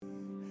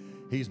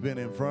He's been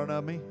in front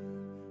of me,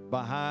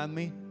 behind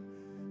me,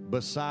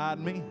 beside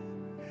me.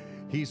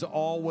 He's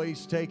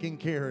always taken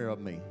care of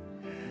me.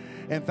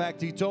 In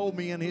fact, He told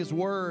me in His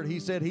Word,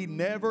 He said He'd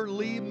never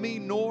leave me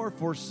nor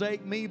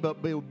forsake me,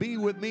 but will be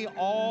with me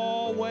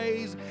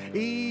always,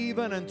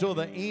 even until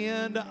the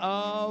end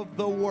of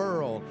the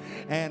world.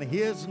 And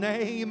His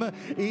name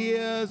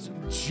is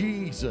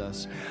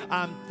Jesus.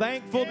 I'm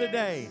thankful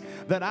today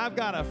that I've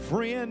got a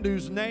friend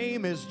whose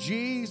name is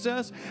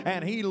Jesus,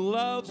 and He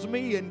loves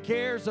me and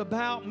cares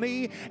about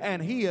me,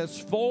 and He is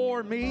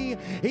for me.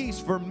 He's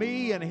for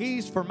me, and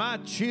He's for my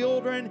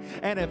children.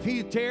 And if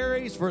He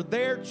tarries, for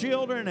their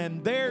children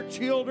and their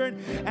children.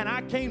 And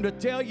I came to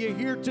tell you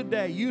here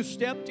today, you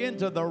stepped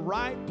into the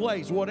right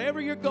place.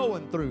 Whatever you're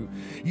going through,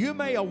 you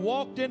may have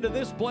walked into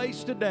this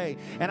place today,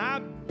 and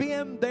I've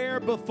been there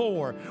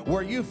before,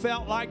 where you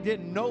felt like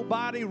didn't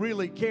nobody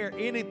really care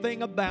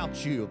anything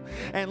about you.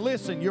 And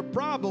listen, you're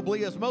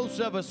probably, as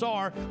most of us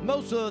are,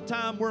 most of the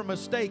time we're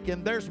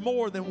mistaken. There's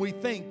more than we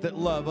think that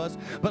love us.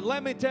 But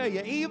let me tell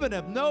you, even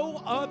if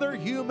no other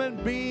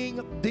human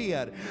being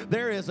did,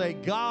 there is a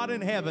God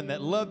in heaven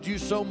that loved you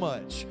so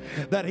much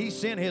that He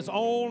sent His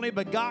only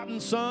begotten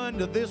Son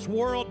to this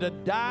world to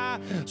die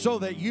so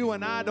that you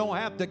and I don't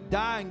have to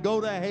die and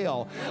go to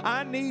hell.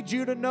 I need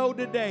you to know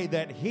today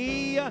that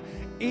He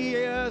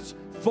is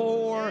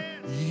for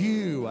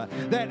you,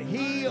 that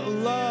He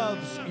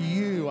loves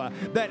you,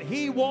 that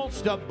He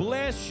wants to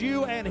bless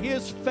you, and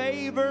His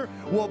favor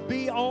will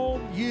be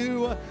on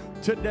you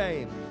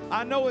today.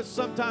 I know it's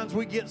sometimes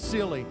we get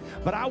silly,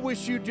 but I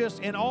wish you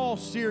just, in all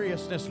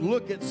seriousness,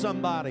 look at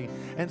somebody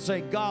and say,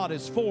 God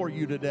is for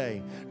you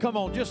today. Come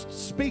on, just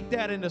speak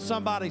that into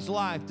somebody's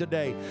life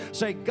today.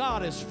 Say,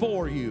 God is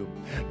for you.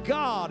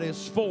 God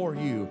is for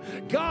you.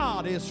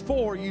 God is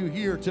for you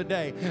here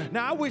today.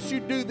 Now, I wish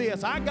you'd do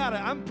this.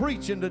 I'm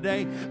preaching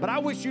today, but I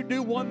wish you'd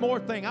do one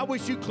more thing. I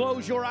wish you'd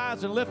close your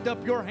eyes and lift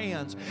up your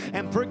hands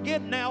and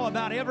forget now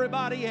about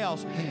everybody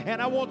else. And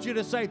I want you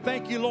to say,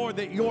 thank you, Lord,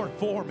 that you're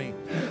for me.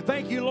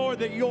 Thank you, Lord,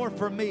 that you're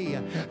for me.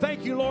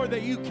 Thank you, Lord,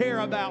 that you care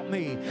about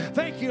me.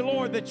 Thank you,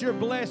 Lord, that you're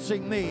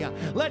blessing me.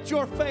 Let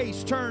your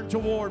face turn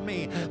toward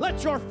me.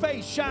 Let your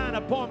face shine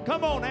upon.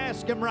 Come on,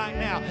 ask Him right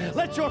now.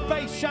 Let your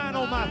face shine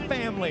on my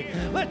family.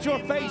 Let your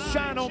face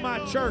shine on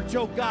my church,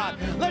 oh God.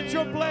 Let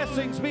your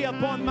blessings be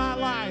upon my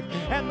life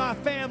and my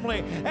family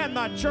and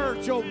my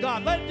church, oh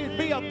God. Let it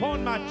be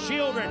upon my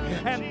children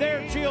and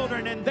their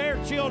children and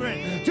their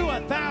children to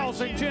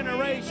 1,000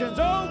 generations.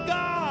 Oh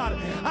God,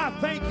 I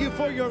thank you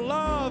for your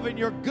love and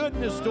your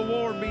goodness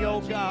toward me, oh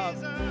God.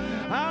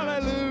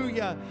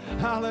 Hallelujah,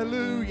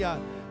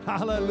 hallelujah,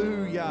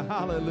 hallelujah,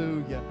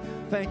 hallelujah.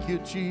 Thank you,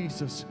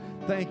 Jesus.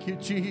 Thank you,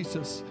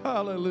 Jesus.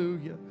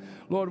 Hallelujah.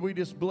 Lord, we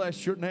just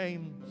bless your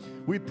name.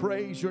 We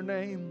praise your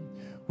name.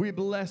 We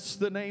bless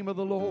the name of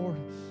the Lord.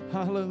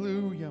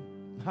 Hallelujah,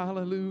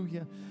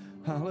 hallelujah,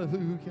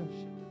 hallelujah.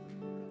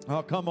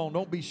 Oh, come on.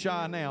 Don't be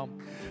shy now.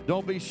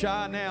 Don't be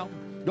shy now.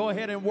 Go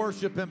ahead and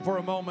worship Him for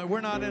a moment.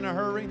 We're not in a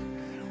hurry.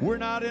 We're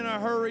not in a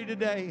hurry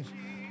today.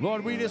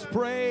 Lord, we just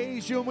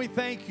praise you and we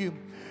thank you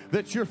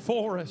that you're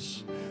for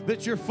us.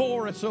 That you're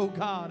for us, oh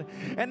God.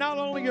 And not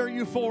only are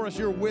you for us,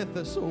 you're with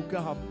us, oh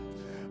God.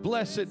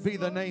 Blessed be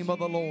the name of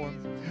the Lord.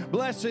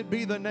 Blessed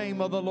be the name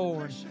of the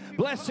Lord.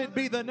 Blessed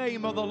be the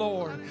name of the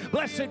Lord.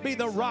 Blessed be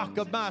the rock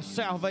of my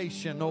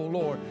salvation, O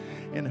Lord.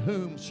 In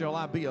whom shall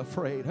I be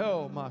afraid?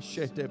 Oh, my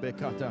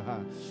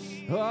shetebekataha.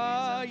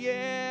 Ah,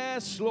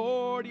 yes,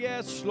 Lord,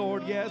 yes,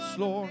 Lord, yes,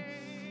 Lord.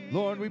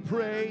 Lord, we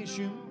praise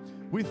you.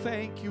 We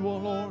thank you, O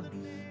Lord.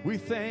 We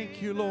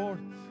thank you, Lord.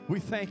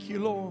 We thank you,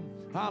 Lord.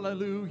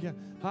 Hallelujah,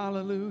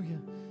 hallelujah.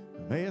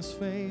 May His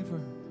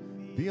favor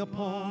be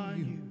upon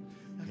you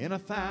in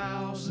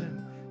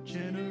 1,000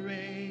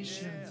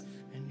 generations,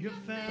 and your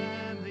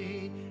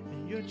family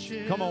and your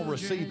children. Come on,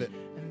 receive it.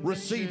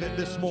 Receive it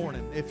this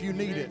morning. If you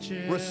need it,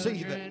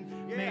 receive it.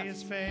 May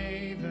His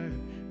favor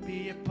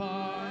be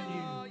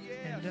upon you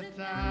and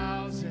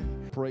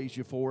 1,000. Praise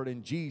you for it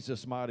in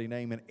Jesus' mighty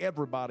name. And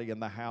everybody in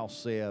the house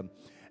said,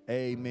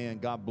 amen.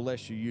 God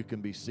bless you. You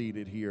can be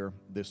seated here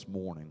this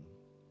morning.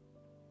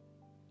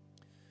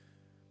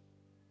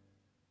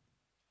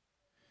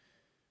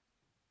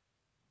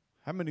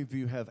 How many of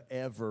you have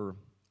ever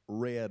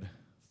read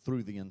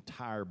through the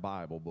entire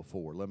Bible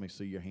before? Let me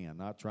see your hand.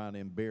 Not trying to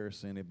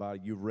embarrass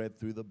anybody. You've read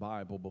through the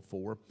Bible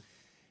before.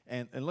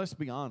 And let's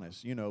be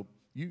honest,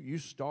 you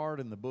start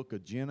in the book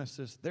of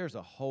Genesis, there's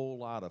a whole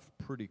lot of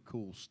pretty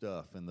cool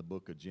stuff in the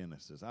book of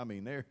Genesis. I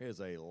mean, there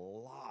is a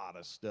lot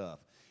of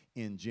stuff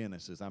in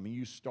Genesis. I mean,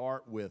 you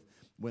start with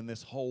when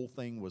this whole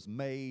thing was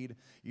made.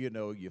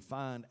 You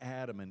find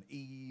Adam and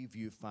Eve,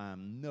 you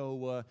find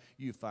Noah,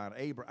 you find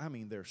Abraham. I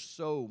mean, there's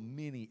so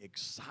many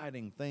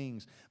exciting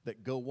things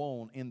that go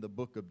on in the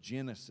book of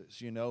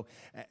Genesis,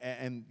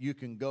 and you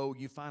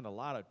find a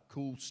lot of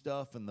cool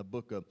stuff in the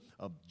book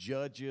of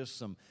Judges,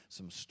 some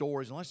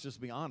stories. And let's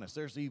just be honest,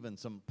 there's even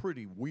some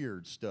pretty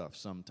weird stuff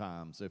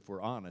sometimes, if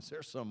we're honest.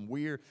 There's some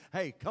weird,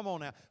 hey, come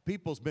on now,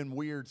 people's been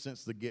weird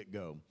since the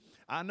get-go.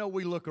 I know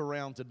we look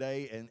around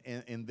today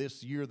and in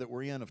this year that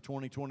we're in of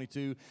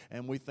 2022,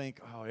 and we think,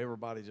 oh,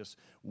 everybody's just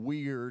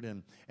weird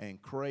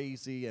and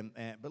crazy.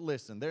 But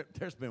listen,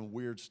 there's been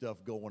weird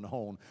stuff going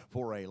on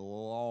for a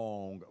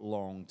long,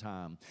 long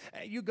time.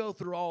 You go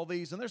through all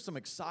these, and there's some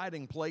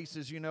exciting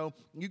places, you know.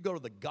 You go to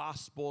the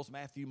Gospels,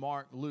 Matthew,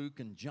 Mark, Luke,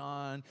 and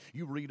John.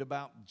 You read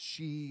about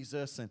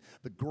Jesus and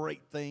the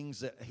great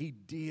things that he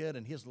did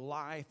in his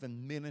life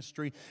and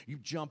ministry. You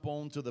jump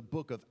on to the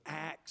book of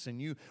Acts,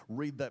 and you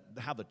read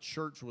how the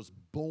church was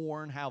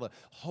born, how the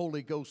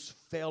Holy Ghost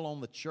fell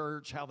on the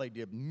church, how they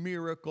did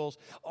miracles,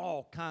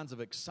 all kinds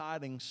of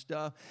exciting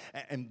stuff.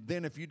 And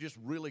then if you just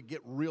really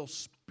get real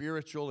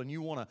spiritual and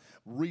you want to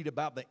read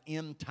about the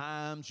end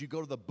times, you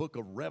go to the book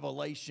of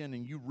Revelation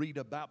and you read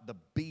about the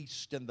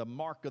beast and the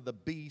mark of the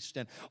beast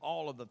and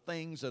all of the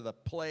things of the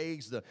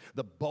plagues,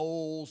 the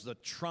bowls, the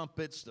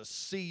trumpets, the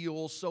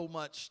seals, so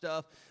much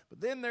stuff.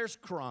 But then there's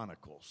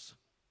Chronicles.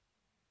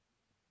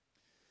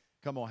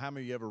 Come on, how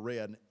many of you ever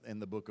read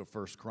in the book of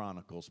First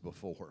Chronicles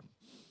before?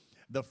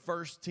 The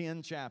first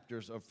 10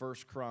 chapters of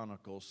First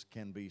Chronicles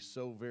can be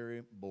so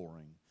very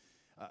boring.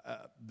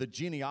 The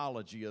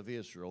genealogy of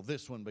Israel,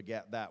 this one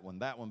begat that one,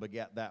 that one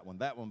begat that one,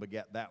 that one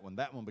begat that one,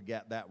 that one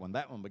begat that one,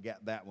 that one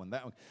begat that one,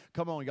 that one.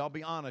 Come on, y'all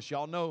be honest.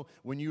 Y'all know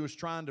when you was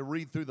trying to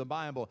read through the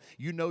Bible,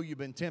 you know you've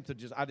been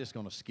tempted, I'm just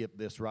going to skip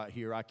this right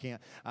here. I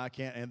can't.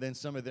 And then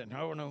somebody that,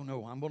 no,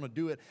 I'm going to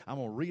do it. I'm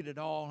going to read it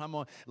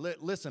all.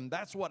 Listen,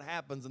 that's what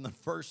happens in the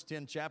first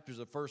 10 chapters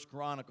of First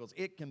Chronicles.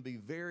 It can be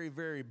very,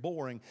 very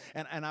boring.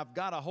 And I've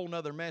got a whole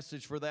nother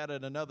message for that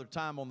at another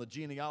time on the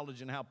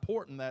genealogy and how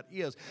important that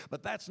is.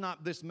 But that's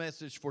not this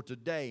message for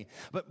today.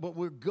 But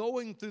we're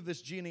going through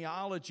this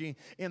genealogy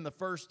in the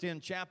first 10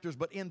 chapters.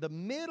 But in the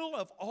middle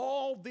of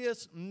all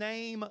this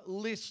name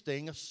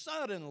listing,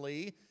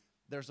 suddenly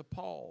there's a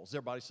pause.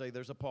 Everybody say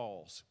there's a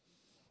pause.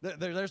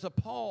 There's a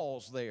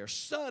pause there.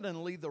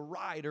 Suddenly the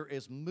writer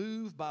is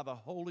moved by the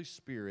Holy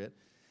Spirit.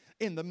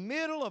 In the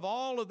middle of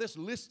all of this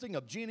listing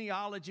of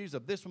genealogies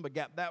of this one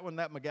begat that one,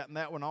 that one begat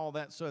that one, all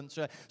that.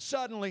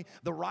 Suddenly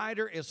the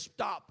writer is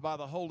stopped by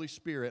the Holy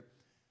Spirit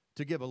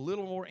to give a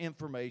little more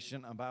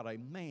information about a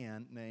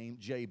man named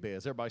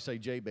Jabez. Everybody say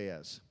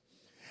Jabez.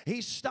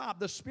 He stopped.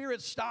 The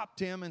Spirit stopped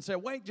him and said,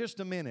 wait just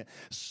a minute.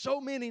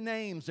 So many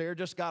names there,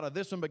 just got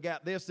this one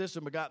begat this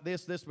one begat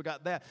this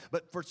begat that.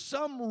 But for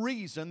some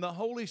reason, the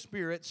Holy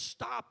Spirit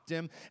stopped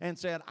him and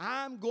said,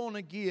 I'm going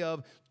to give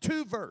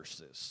 2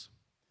 verses,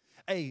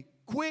 a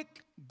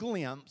quick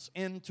glimpse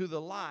into the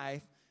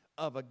life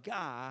of a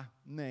guy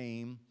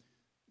named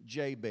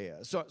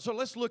Jabez. So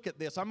let's look at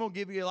this. I'm going to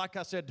give you, like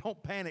I said,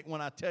 don't panic when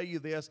I tell you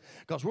this,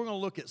 because we're going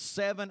to look at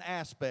 7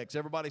 aspects.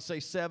 Everybody say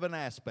 7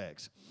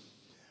 aspects.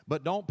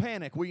 But don't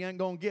panic. We ain't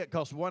going to get,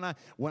 because when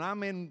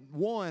I'm in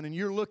one and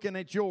you're looking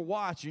at your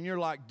watch and you're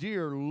like,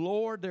 dear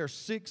Lord, there's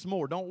 6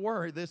 more. Don't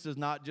worry. This is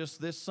not just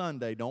this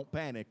Sunday. Don't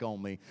panic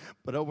on me.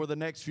 But over the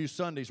next few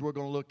Sundays, we're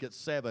going to look at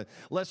 7.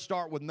 Let's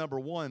start with number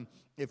 1.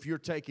 If you're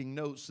taking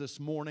notes this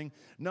morning,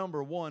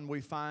 number 1,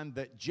 we find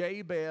that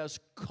Jabez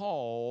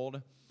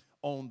called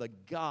on the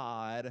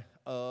God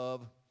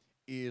of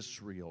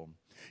Israel.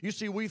 You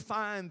see, we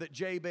find that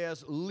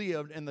Jabez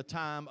lived in the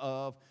time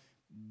of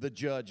the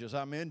Judges.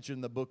 I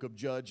mentioned the book of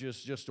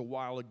Judges just a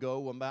while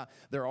ago about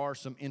there are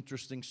some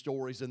interesting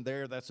stories in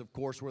there. That's, of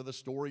course, where the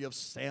story of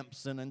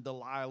Samson and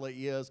Delilah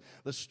is,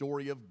 the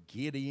story of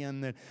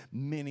Gideon and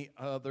many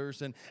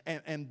others.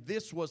 And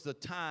this was the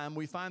time,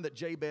 we find that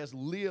Jabez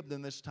lived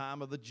in this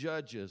time of the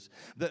Judges.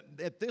 That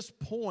at this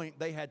point,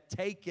 they had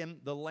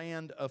taken the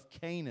land of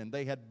Canaan.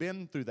 They had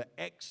been through the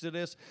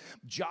Exodus.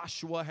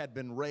 Joshua had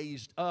been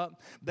raised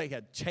up. They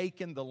had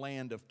taken the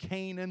land of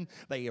Canaan.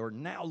 They are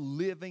now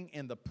living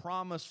in the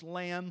promised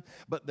land,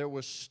 but there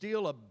was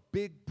still a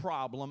big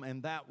problem,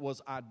 and that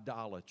was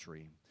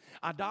idolatry.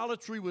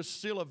 Idolatry was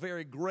still a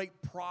very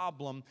great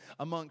problem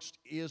amongst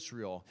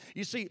Israel.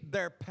 You see,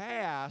 their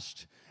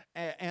past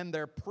and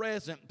their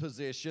present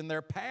position,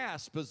 their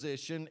past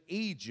position,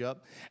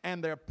 Egypt,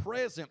 and their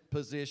present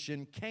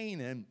position,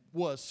 Canaan,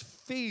 was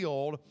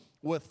filled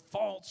with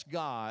false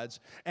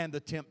gods and the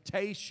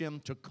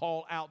temptation to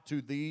call out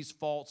to these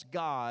false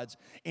gods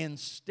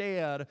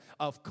instead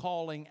of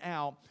calling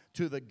out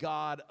to the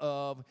God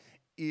of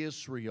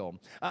Israel.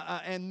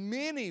 And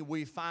many,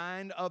 we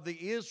find, of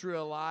the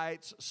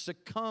Israelites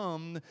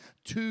succumbed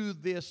to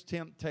this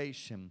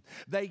temptation.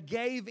 They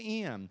gave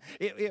in.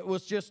 It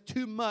was just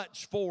too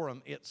much for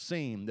them, it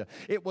seemed.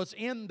 It was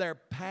in their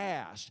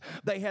past.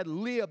 They had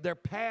lived, their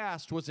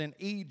past was in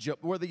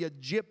Egypt, where the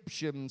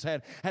Egyptians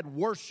had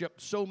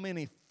worshipped so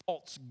many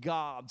false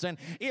gods. And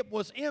it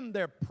was in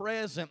their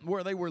present,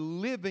 where they were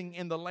living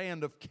in the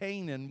land of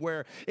Canaan,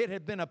 where it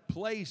had been a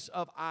place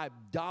of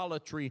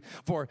idolatry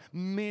for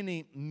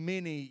many,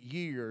 many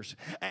years.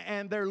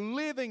 And they're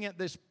living in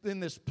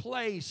this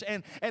place,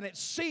 and it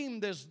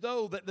seemed as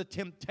though that the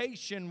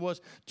temptation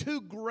was too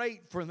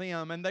great for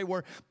them, and they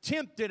were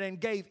tempted and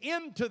gave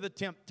in to the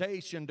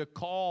temptation to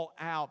call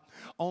out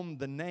on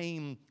the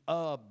name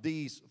of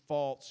these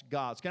false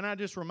gods. Can I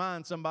just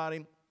remind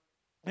somebody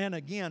And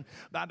again,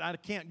 I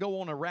can't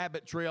go on a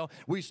rabbit trail.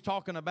 We was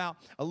talking about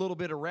a little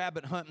bit of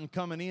rabbit hunting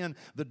coming in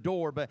the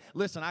door. But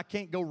listen, I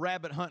can't go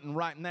rabbit hunting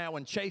right now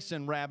and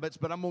chasing rabbits.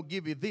 But I'm going to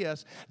give you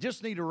this.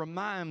 Just need to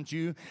remind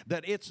you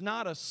that it's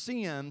not a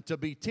sin to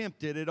be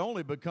tempted. It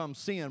only becomes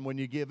sin when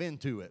you give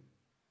into it.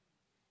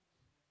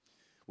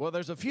 Well,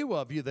 there's a few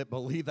of you that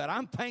believe that.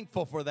 I'm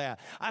thankful for that.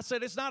 I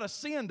said it's not a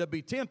sin to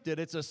be tempted.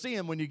 It's a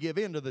sin when you give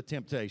in to the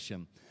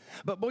temptation.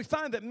 But we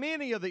find that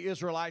many of the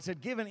Israelites had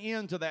given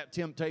in to that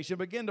temptation,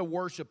 began to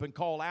worship and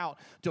call out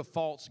to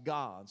false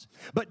gods.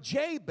 But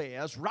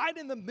Jabez, right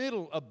in the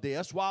middle of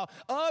this, while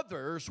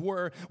others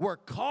were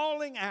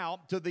calling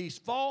out to these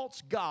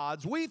false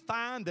gods, we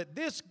find that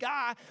this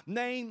guy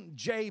named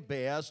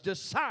Jabez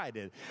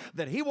decided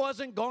that he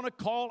wasn't going to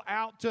call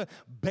out to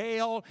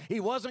Baal.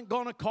 He wasn't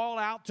going to call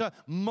out to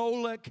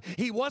Moloch.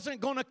 He wasn't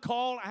going to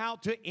call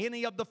out to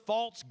any of the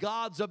false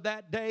gods of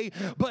that day,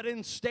 but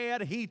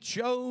instead he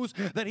chose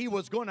that he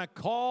was going to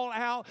call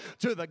out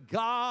to the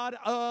God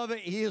of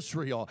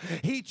Israel.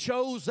 He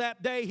chose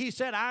that day. He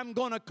said, I'm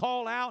going to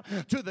call out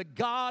to the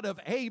God of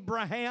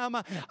Abraham,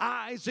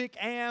 Isaac,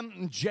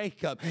 and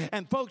Jacob.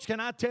 And folks, can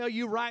I tell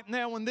you right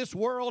now, in this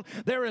world,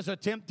 there is a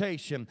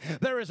temptation.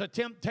 There is a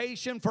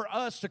temptation for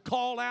us to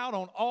call out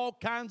on all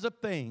kinds of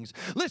things.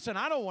 Listen,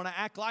 I don't want to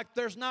act like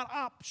there's not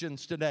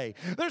options today.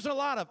 There's a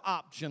lot of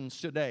options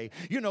today.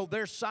 You know,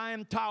 there's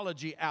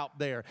Scientology out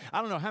there.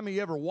 I don't know how many of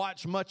you ever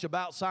watched much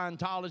about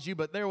Scientology,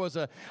 but there was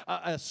a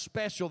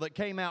special that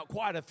came out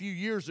quite a few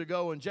years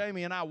ago, and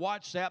Jamie and I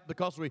watched that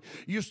because we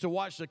used to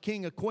watch The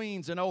King of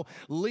Queens, and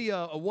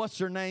Leah, what's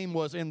her name,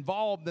 was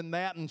involved in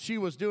that, and she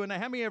was doing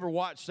that. How many ever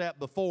watched that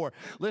before?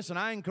 Listen,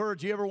 I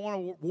encourage you, ever want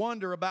to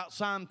wonder about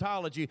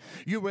Scientology,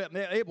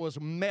 it was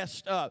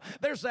messed up.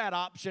 There's that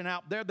option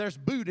out there. There's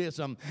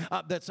Buddhism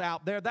that's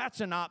out there. That's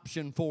an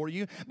option for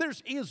you.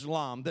 There's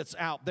Islam that's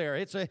out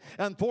there.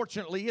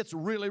 Unfortunately, it's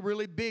really,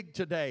 really big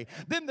today.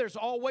 Then there's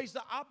always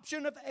the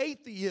option of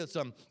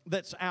atheism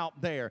that's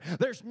out there.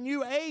 There's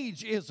New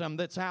Ageism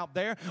that's out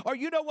there. Or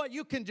you know what?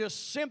 You can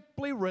just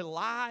simply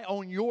rely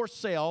on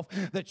yourself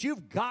that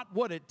you've got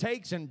what it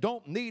takes and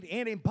don't need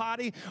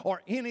anybody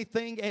or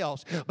anything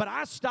else. But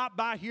I stopped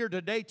by here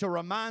today to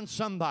remind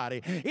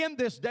somebody, in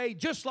this day,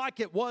 just like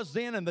it was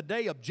then in the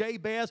day of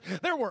Jabez,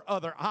 there were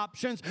other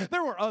options.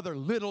 There were other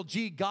little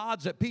g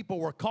gods that people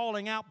were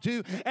calling out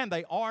to, and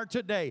they are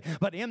today.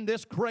 But in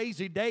this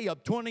crazy day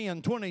of 20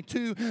 and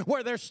 22,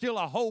 where there's still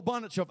a whole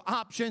bunch of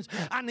options,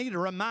 I need to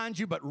remind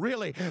you, but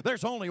really,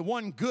 there's only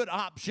one good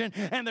option,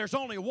 and there's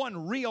only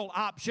one real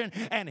option,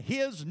 and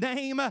his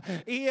name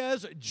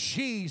is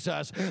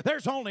Jesus.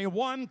 There's only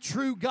one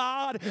true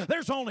God.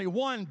 There's only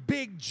one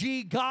big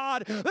G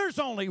God. There's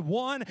only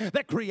one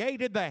that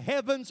created the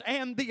heavens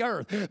and the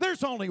earth.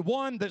 There's only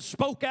one that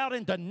spoke out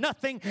into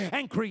nothing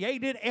and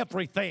created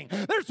everything.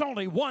 There's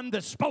only one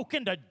that spoke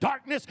into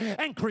darkness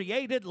and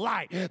created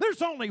light.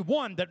 There's only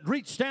one that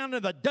reached down to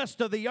the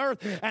dust of the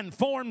earth and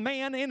formed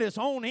man in his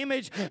own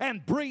image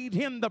and breathed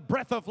him the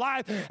breath of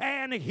life,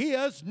 and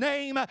his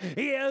name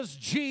is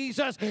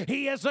Jesus.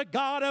 He is the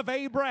God of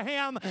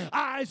Abraham,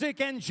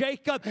 Isaac, and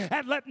Jacob.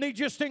 And let me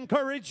just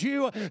encourage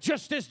you,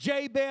 just as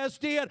Jabez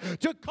did,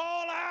 to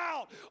call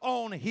out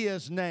on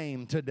his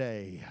name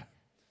today.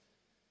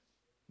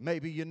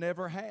 Maybe you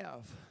never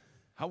have.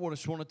 I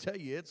just want to tell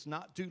you, it's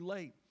not too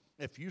late.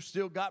 If you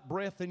still got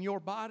breath in your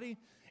body,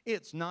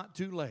 it's not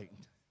too late.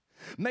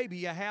 Maybe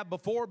you have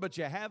before, but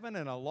you haven't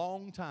in a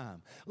long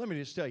time. Let me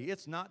just tell you,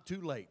 it's not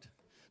too late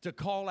to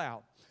call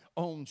out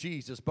on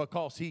Jesus,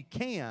 because he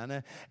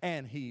can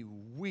and he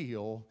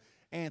will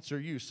answer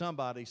you.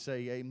 Somebody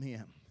say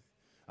amen.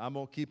 I'm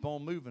going to keep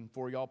on moving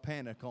before y'all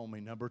panic on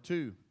me. Number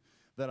 2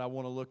 that I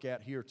want to look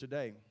at here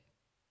today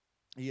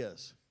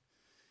is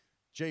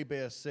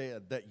Jabez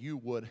said that you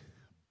would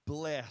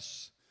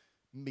bless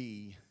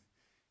me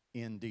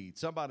indeed.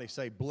 Somebody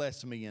say,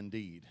 bless me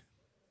indeed.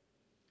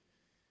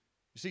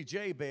 You see,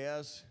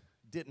 Jabez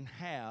didn't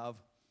have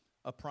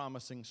a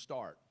promising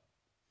start.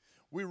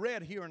 We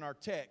read here in our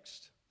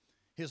text,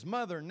 his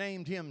mother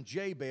named him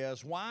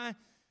Jabez. Why?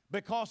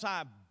 Because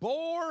I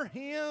bore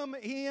him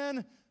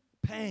in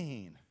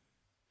pain.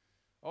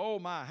 Oh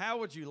my, how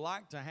would you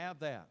like to have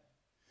that?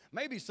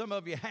 Maybe some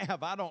of you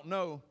have, I don't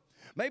know.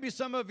 Maybe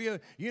some of you,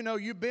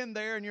 you've been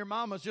there and your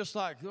mama's just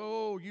like,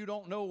 oh, you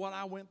don't know what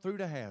I went through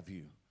to have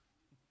you.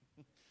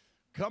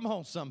 Come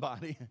on,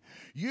 somebody.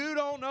 You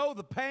don't know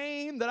the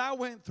pain that I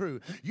went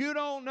through. You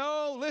don't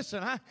know.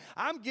 Listen,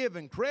 I'm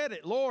giving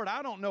credit. Lord,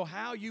 I don't know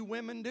how you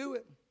women do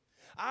it.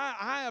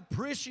 I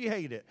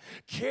appreciate it.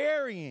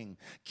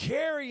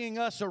 Carrying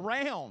us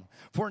around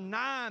for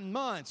 9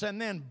 months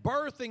and then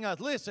birthing us.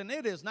 Listen,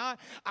 it is not.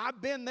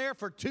 I've been there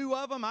for 2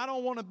 of them. I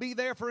don't want to be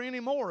there for any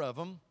more of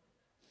them.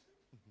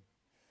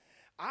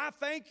 I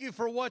thank you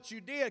for what you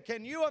did.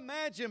 Can you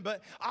imagine?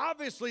 But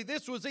obviously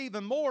this was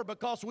even more,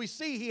 because we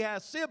see he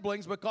has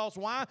siblings. Because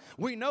why?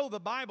 We know the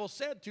Bible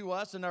said to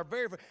us, and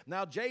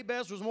now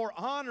Jabez was more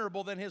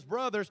honorable than his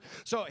brothers,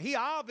 so he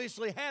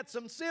obviously had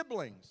some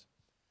siblings.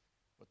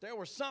 But there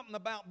was something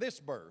about this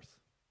birth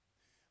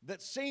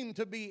that seemed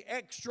to be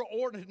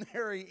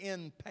extraordinary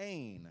in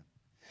pain.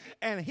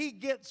 And he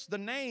gets the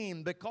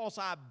name because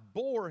I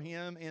bore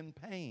him in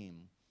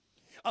pain.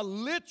 A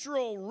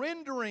literal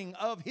rendering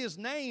of his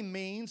name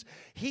means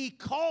he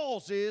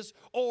causes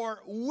or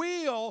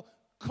will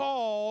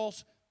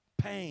cause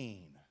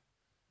pain.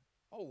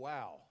 Oh,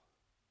 wow.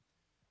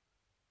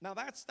 Now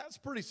that's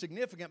pretty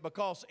significant,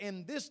 because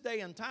in this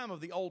day and time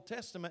of the Old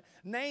Testament,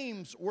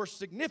 names were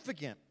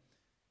significant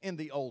in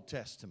the Old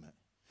Testament.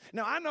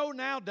 Now I know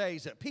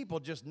nowadays that people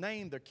just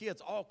name their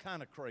kids all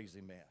kind of crazy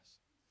mess.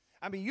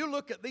 I mean, you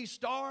look at these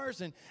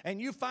stars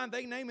and you find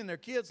they naming their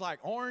kids like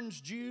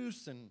orange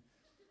juice, and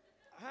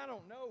I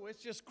don't know,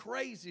 it's just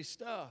crazy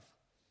stuff.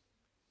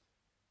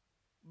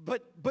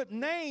 But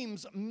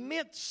names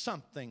meant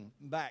something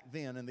back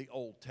then in the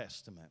Old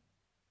Testament.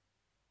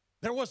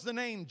 There was the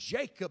name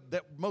Jacob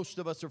that most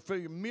of us are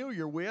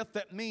familiar with,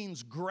 that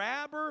means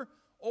grabber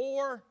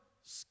or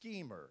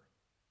schemer.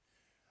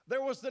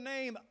 There was the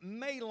name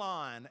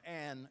Mahlon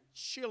and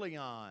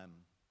Chilion.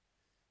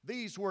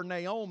 These were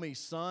Naomi's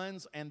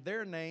sons, and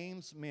their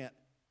names meant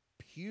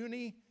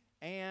puny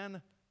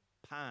and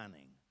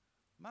pining.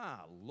 My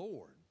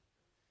Lord.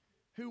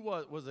 Who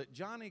was it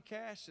Johnny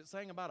Cash that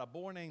sang about a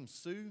boy named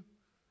Sue?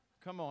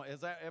 Come on,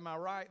 am I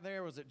right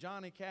there? Was it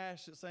Johnny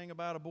Cash that sang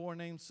about a boy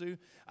named Sue?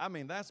 I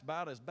mean, that's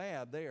about as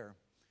bad there.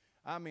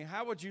 I mean,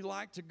 how would you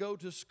like to go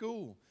to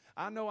school?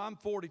 I know I'm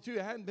 42.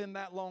 It hadn't been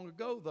that long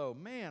ago, though.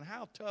 Man,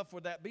 how tough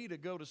would that be to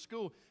go to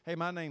school? Hey,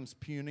 my name's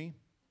Puny.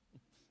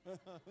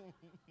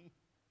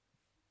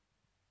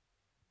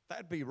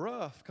 That'd be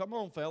rough. Come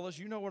on, fellas.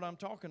 You know what I'm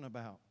talking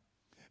about.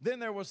 Then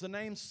there was the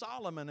name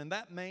Solomon, and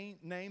that name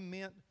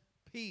meant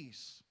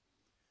peace.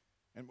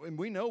 And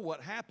we know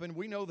what happened.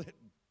 We know that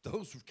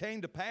those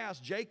came to pass.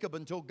 Jacob,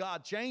 until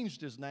God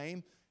changed his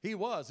name, he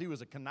was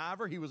a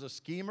conniver, he was a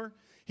schemer,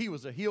 he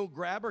was a heel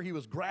grabber, he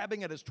was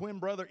grabbing at his twin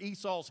brother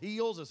Esau's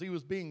heels as he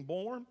was being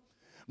born.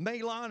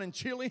 Mahlon and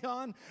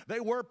Chilion,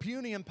 they were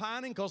puny and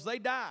pining because they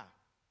die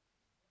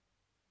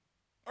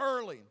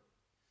early.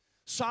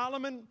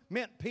 Solomon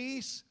meant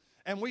peace,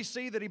 and we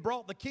see that he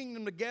brought the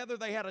kingdom together.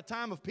 They had a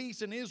time of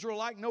peace in Israel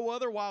like no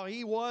other while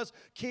he was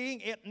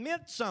king. It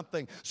meant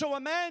something. So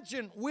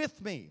imagine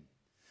with me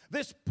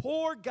this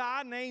poor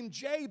guy named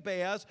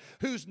Jabez,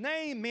 whose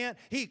name meant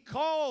he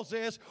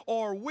causes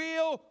or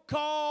will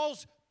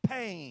cause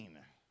pain.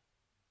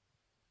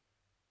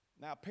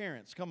 Now,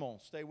 parents, come on,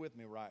 stay with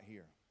me right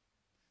here.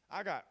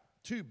 I got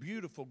two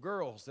beautiful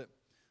girls that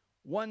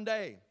one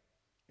day,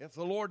 if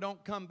the Lord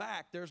don't come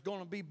back, there's going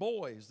to be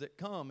boys that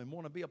come and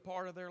want to be a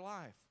part of their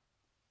life.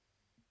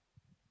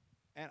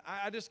 And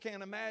I just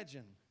can't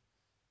imagine.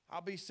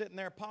 I'll be sitting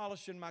there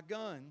polishing my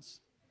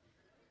guns,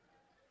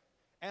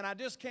 and I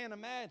just can't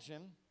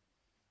imagine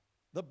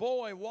the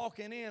boy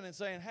walking in and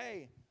saying,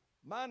 hey,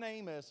 my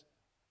name is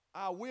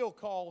I Will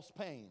Cause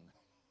Pain.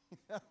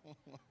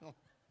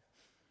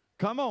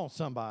 Come on,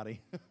 somebody.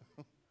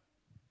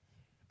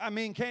 I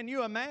mean, can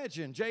you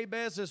imagine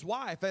Jabez's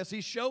wife as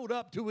he showed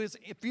up to his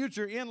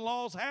future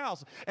in-law's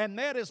house and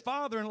met his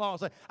father-in-law and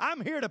said,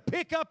 I'm here to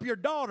pick up your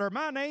daughter.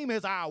 My name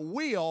is I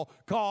Will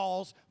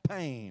Cause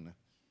Pain.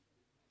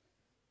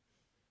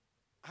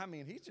 I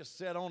mean, he just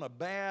set on a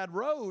bad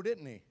road,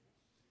 didn't he?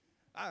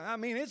 I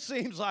mean, it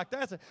seems like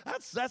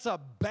that's a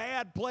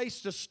bad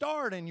place to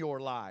start in your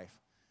life.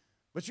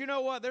 But you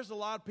know what? There's a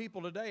lot of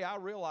people today, I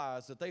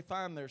realize, that they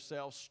find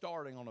themselves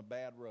starting on a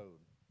bad road.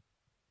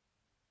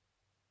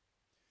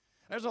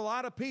 There's a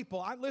lot of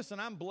people. Listen,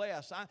 I'm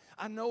blessed.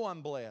 I know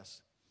I'm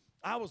blessed.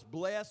 I was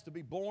blessed to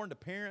be born to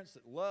parents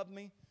that loved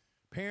me,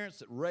 parents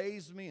that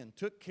raised me and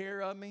took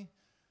care of me,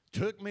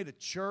 took me to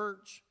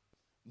church,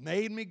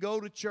 made me go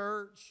to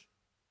church.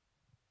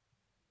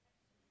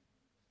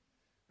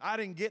 I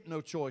didn't get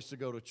no choice to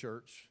go to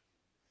church.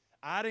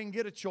 I didn't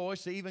get a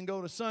choice to even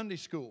go to Sunday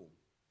school.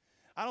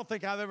 I don't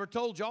think I've ever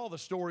told y'all the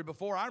story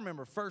before. I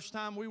remember first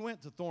time we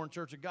went to Thorn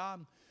Church of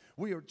God.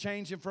 We were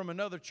changing from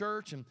another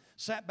church and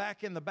sat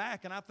back in the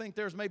back, and I think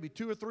there's maybe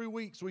 2 or 3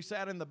 weeks we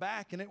sat in the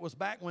back, and it was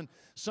back when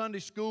Sunday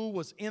school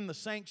was in the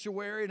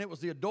sanctuary, and it was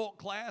the adult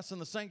class in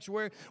the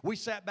sanctuary. We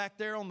sat back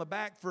there on the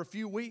back for a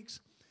few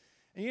weeks.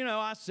 And you know,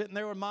 I was sitting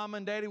there with Mama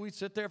and Daddy. We'd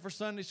sit there for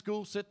Sunday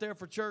school, sit there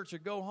for church,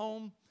 and go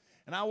home.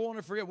 And I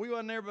won't forget, we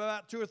wasn't there for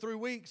about 2 or 3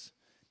 weeks.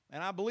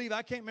 And I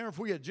can't remember if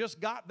we had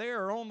just got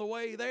there or on the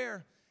way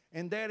there.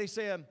 And Daddy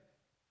said,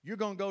 you're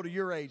going to go to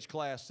your age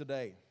class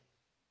today.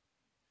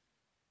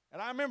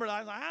 And I remember, I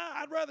was like,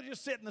 I'd rather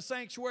just sit in the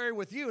sanctuary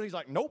with you. And he's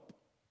like, nope.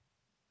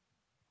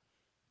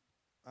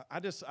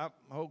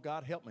 Oh,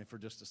 God, help me for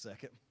just a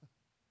second.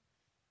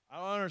 I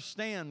don't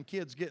understand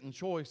kids getting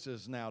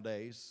choices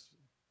nowadays.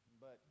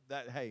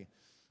 But hey,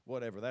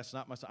 whatever. That's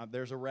not my son.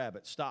 There's a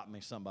rabbit. Stop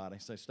me, somebody.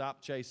 Say,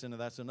 stop chasing it.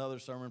 That's another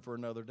sermon for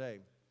another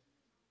day.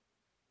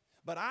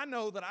 But I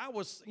know that I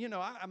was,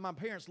 my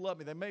parents loved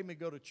me. They made me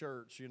go to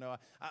church.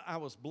 I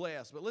was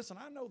blessed. But listen,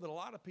 I know that a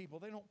lot of people,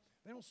 they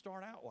don't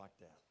start out like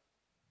that.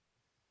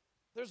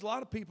 There's a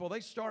lot of people, they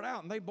start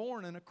out and they're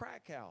born in a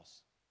crack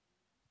house.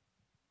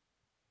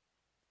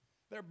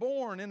 They're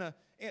born in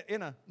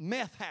a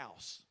meth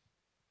house.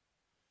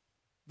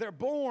 They're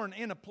born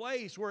in a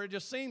place where it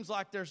just seems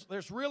like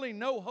there's really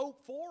no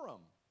hope for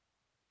them.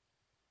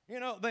 You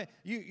know,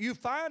 you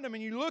find them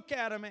and you look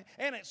at them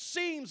and it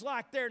seems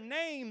like their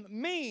name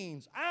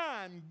means,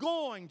 I'm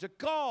going to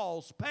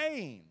cause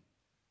pain.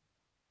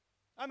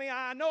 I mean,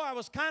 I know I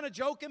was kind of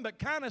joking, but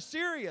kind of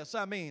serious.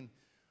 I mean,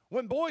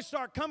 when boys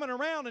start coming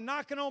around and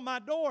knocking on my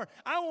door,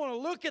 I want to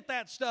look at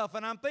that stuff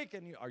and I'm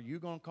thinking, are you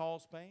going to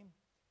cause pain?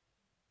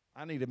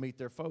 I need to meet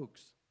their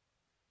folks.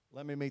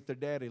 Let me meet their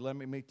daddy. Let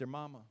me meet their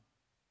mama.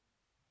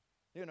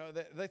 You know,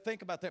 they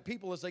think about that.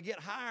 People, as they get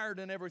hired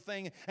and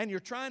everything, and you're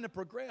trying to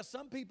progress,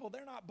 some people,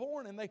 they're not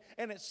born,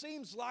 and it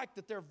seems like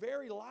that their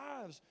very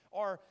lives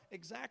are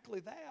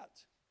exactly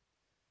that.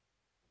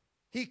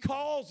 He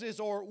causes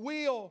or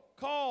will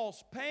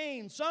cause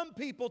pain. Some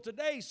people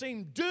today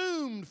seem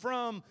doomed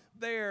from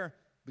their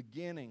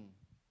beginning.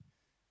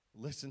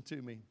 Listen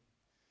to me.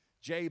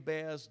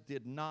 Jabez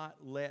did not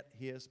let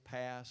his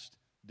past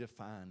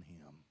define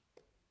him.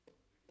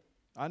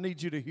 I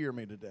need you to hear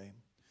me today.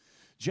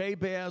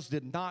 Jabez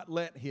did not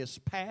let his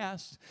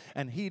past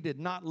and he did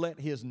not let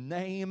his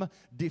name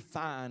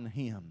define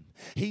him.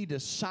 He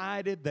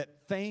decided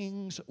that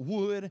things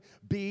would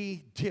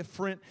be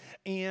different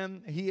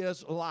in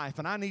his life.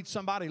 And I need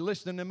somebody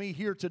listening to me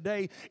here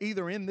today,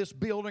 either in this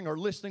building or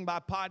listening by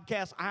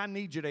podcast. I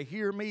need you to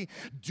hear me.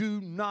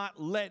 Do not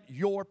let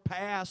your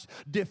past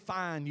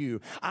define you.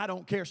 I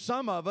don't care.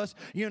 Some of us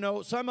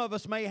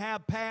may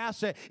have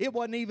past. It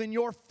wasn't even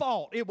your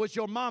fault. It was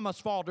your mama's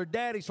fault or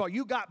daddy's fault.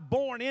 You got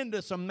born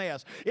into some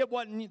mess. It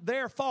wasn't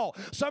their fault.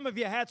 Some of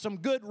you had some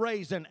good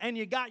raising and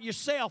you got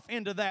yourself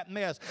into that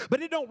mess.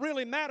 But it don't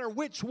really matter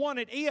which one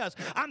it is.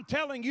 I'm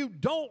telling you,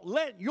 don't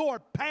let your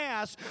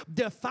past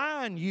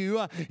define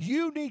you.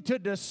 You need to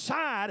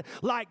decide,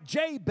 like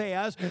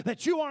Jabez,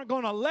 that you aren't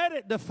going to let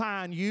it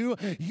define you.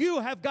 You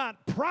have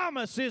got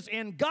promises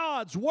in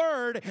God's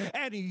word,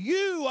 and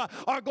you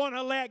are going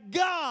to let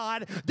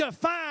God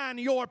define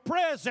your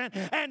present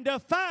and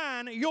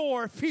define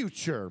your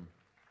future.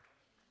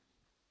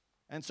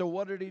 And so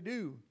what did he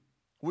do?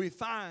 We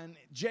find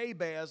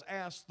Jabez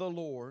asked the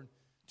Lord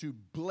to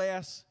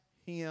bless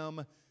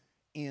him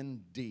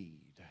indeed.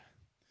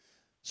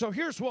 So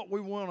here's what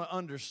we want to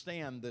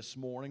understand this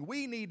morning.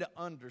 We need to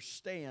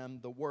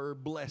understand the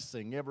word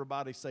blessing.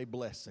 Everybody say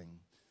blessing.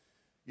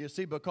 You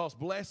see, because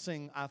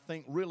blessing, I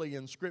think, really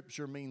in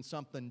Scripture means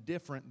something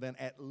different than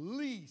at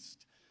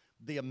least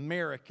the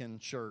American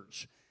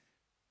church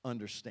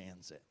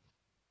understands it.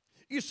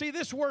 You see,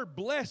 this word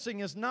blessing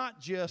is not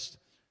just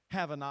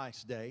have a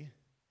nice day,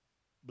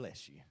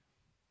 bless you.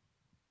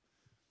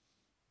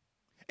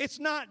 It's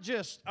not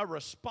just a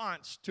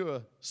response to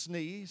a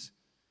sneeze.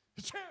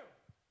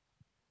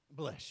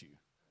 Bless you.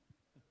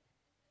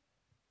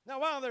 Now,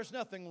 while there's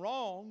nothing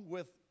wrong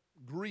with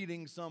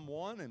greeting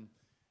someone and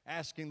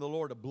asking the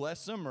Lord to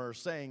bless them or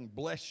saying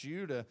bless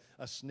you to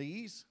a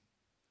sneeze,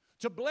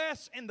 to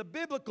bless in the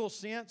biblical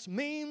sense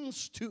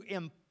means to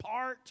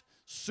impart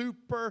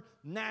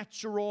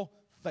supernatural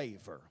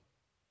favor.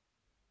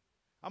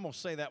 I'm going to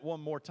say that one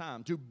more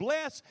time. To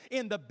bless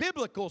in the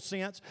biblical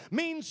sense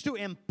means to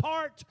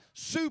impart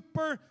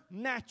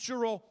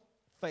supernatural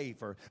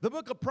favor. The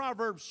book of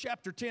Proverbs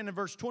chapter 10 and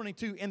verse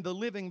 22 in the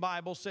Living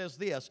Bible says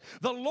this: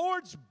 the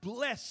Lord's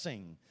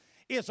blessing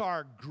is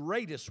our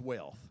greatest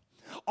wealth.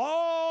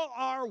 All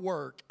our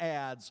work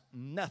adds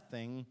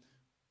nothing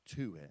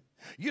to it.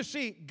 You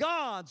see,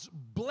 God's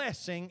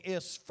blessing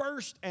is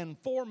first and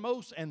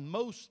foremost and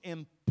most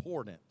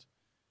important.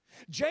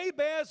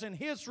 Jabez and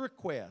his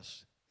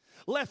request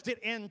left it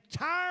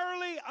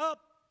entirely up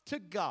to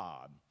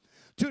God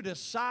to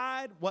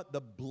decide what the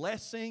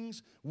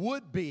blessings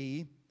would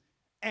be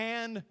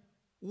and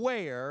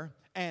where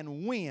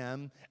and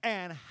when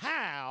and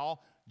how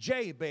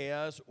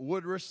Jabez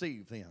would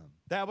receive them.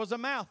 That was a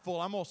mouthful.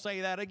 I'm going to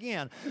say that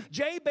again.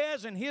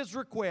 Jabez and his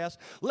request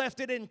left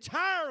it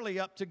entirely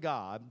up to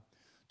God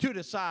to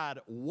decide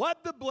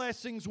what the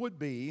blessings would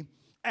be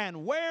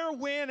and where,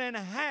 when, and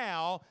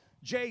how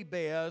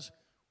Jabez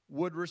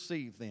would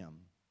receive them.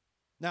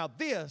 Now,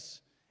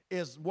 this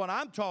is what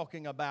I'm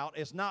talking about.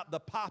 Is not the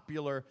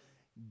popular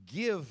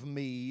give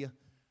me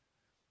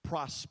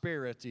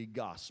prosperity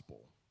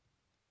gospel.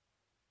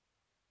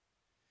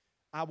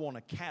 I want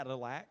a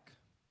Cadillac.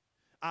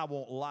 I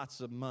want lots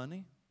of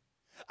money.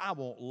 I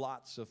want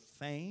lots of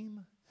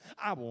fame.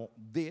 I want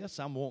this.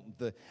 I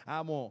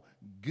want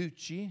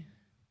Gucci.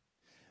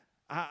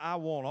 I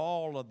want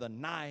all of the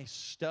nice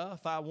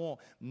stuff. I want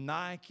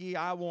Nike.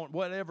 I want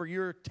whatever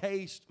your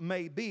taste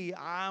may be.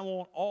 I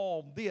want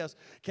all this.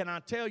 Can I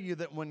tell you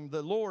that when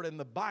the Lord in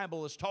the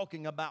Bible is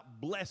talking about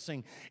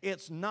blessing,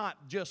 it's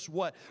not just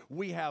what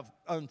we have,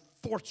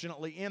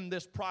 unfortunately, in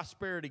this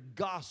prosperity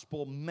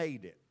gospel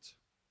made it.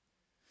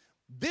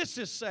 This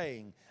is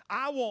saying,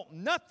 I want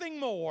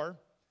nothing more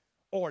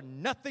or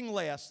nothing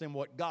less than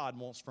what God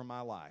wants for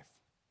my life.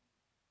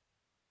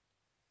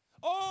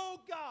 Oh,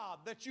 God,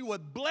 that you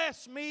would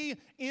bless me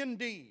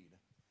indeed.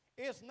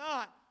 It's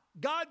not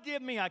God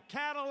give me a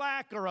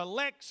Cadillac or a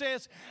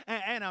Lexus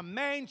and a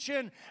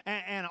mansion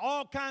and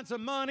all kinds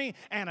of money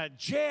and a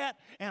jet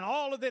and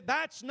all of it.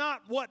 That's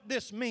not what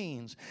this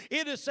means.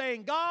 It is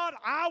saying, God,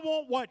 I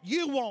want what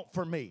you want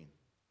for me.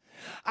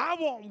 I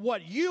want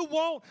what you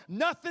want,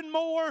 nothing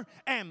more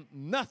and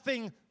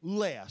nothing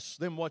less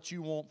than what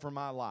you want for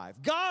my life.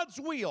 God's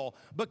will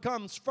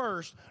becomes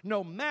first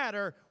no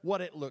matter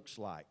what it looks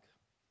like.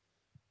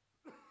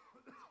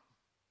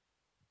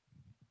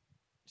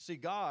 See,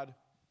 God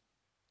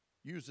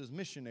uses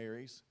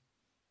missionaries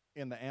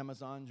in the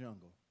Amazon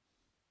jungle.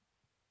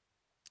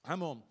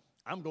 I'm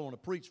going to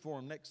preach for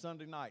them next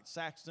Sunday night,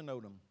 Saxton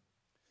Odom.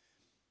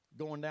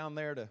 Going down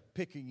there to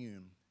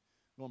Picayune.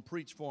 Going to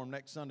preach for him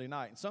next Sunday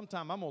night. And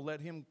sometime I'm going to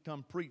let him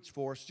come preach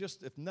for us.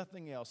 Just if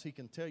nothing else, he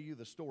can tell you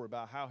the story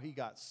about how he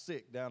got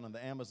sick down in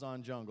the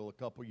Amazon jungle a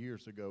couple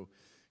years ago.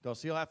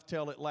 Because he'll have to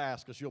tell it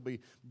last, because you'll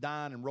be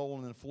dying and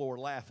rolling on the floor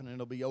laughing, and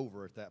it'll be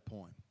over at that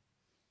point.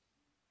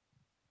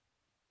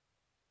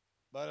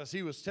 But as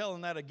he was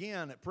telling that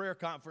again at prayer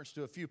conference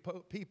to a few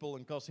people,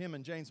 and because him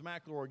and James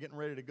McElroy are getting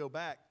ready to go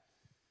back,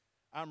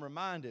 I'm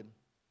reminded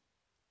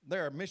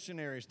there are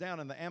missionaries down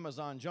in the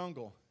Amazon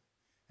jungle,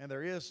 and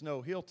there is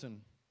no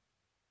Hilton,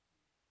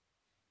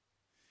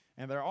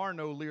 and there are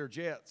no Lear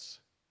jets,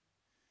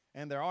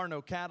 and there are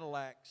no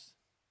Cadillacs,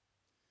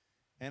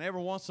 and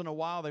every once in a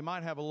while they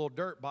might have a little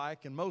dirt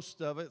bike, and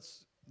most of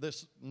it's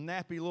this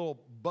nappy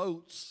little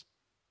boats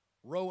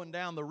rowing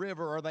down the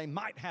river, or they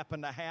might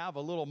happen to have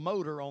a little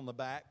motor on the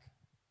back.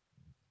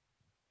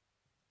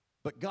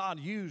 But God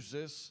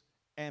uses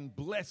and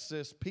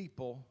blesses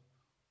people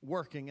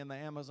working in the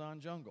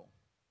Amazon jungle.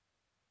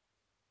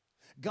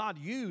 God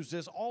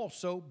uses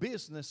also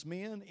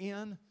businessmen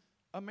in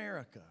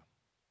America.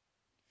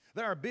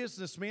 There are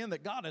businessmen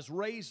that God has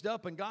raised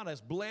up and God has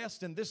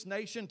blessed in this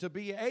nation to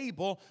be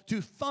able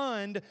to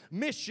fund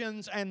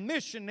missions and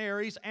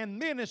missionaries and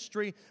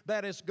ministry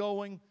that is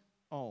going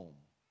on.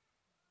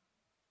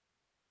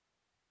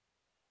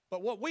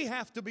 But what we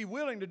have to be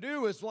willing to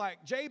do is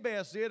like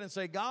Jabez did and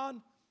say, God,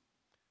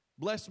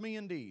 bless me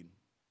indeed.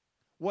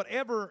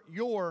 Whatever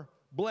your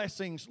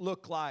blessings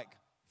look like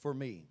for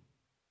me.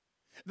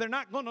 They're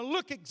not going to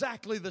look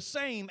exactly the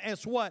same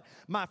as what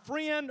my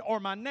friend or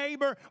my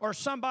neighbor or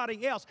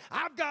somebody else.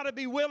 I've got to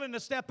be willing to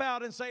step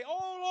out and say,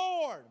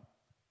 oh, Lord,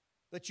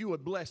 that you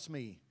would bless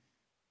me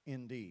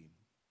indeed.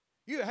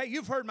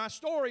 You've heard my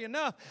story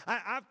enough.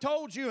 I've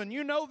told you, and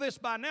you know this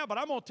by now, but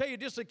I'm going to tell you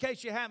just in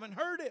case you haven't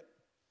heard it.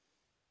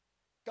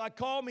 God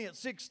called me at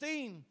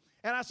 16,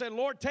 and I said,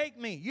 Lord, take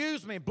me,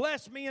 use me,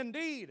 bless me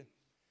indeed.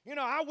 You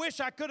know, I wish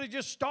I could have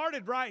just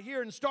started right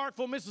here in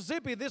Starkville,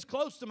 Mississippi, this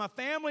close to my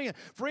family and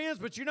friends,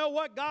 but you know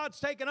what? God's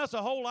taken us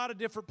a whole lot of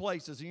different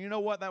places, and you know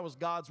what? That was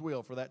God's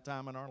will for that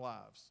time in our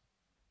lives.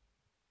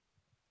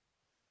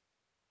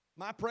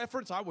 My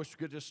preference, I wish we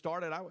could have just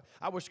started,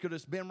 I wish we could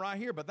have been right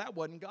here, but that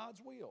wasn't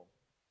God's will.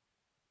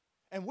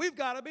 And we've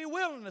got to be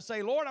willing to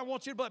say, Lord, I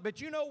want you to bless.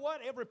 But you know what?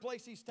 Every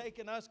place He's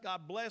taken us,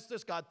 God blessed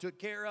us. God took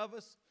care of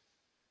us.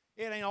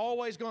 It ain't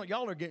always going,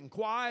 y'all are getting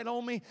quiet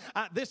on me.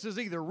 This is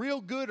either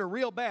real good or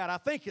real bad. I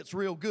think it's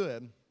real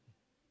good.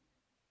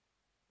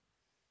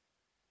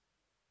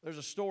 There's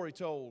a story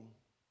told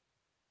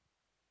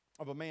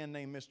of a man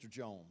named Mr.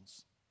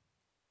 Jones.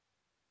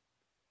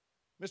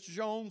 Mr.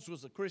 Jones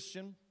was a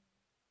Christian.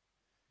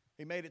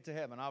 He made it to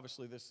heaven.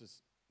 Obviously, this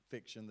is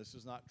fiction. This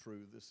is not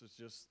true. This is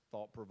just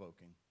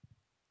thought-provoking.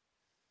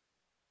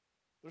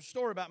 There's a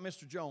story about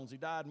Mr. Jones. He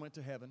died and went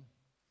to heaven.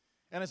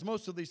 And as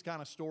most of these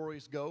kind of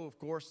stories go, of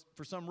course,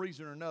 for some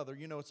reason or another,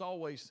 you know, it's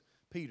always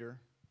Peter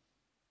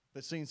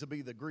that seems to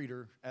be the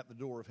greeter at the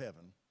door of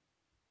heaven.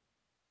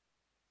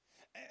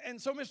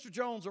 And so Mr.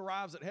 Jones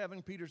arrives at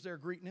heaven. Peter's there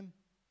greeting him.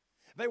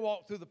 They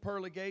walk through the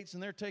pearly gates,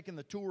 and they're taking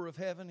the tour of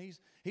heaven.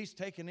 He's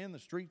taking in the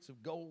streets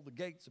of gold, the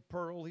gates of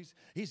pearl.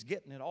 He's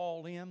getting it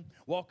all in.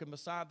 Walking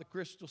beside the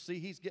crystal sea,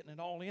 he's getting it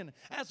all in.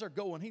 As they're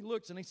going, he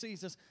looks and he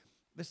sees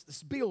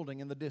this building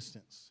in the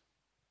distance.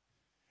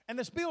 And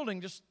this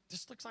building just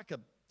looks like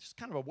just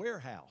kind of a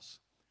warehouse.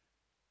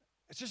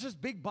 It's just this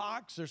big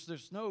box.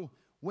 There's no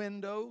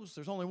windows.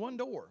 There's only one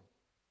door.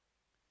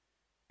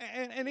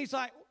 And he's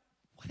like,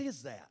 what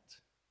is that?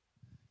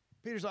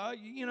 Peter's like,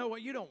 you know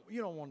what, you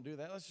don't want to do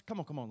that.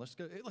 Come on, let's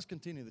go. Let's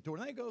continue the tour.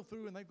 And they go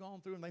through, and they've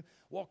gone through, and they've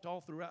walked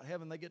all throughout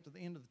heaven. They get to the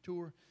end of the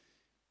tour.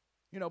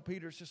 You know,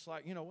 Peter's just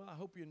like, well, I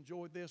hope you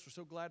enjoyed this. We're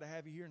so glad to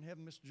have you here in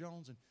heaven, Mr.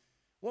 Jones. And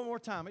one more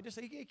time,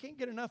 he can't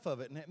get enough of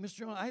it. And Mr.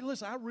 Jones, hey,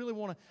 listen, I really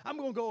want to, I'm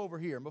going to go over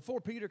here. And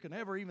before Peter can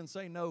ever even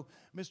say no,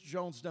 Mr.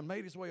 Jones done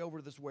made his way over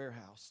to this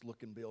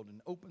warehouse-looking building,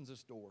 opens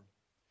this door.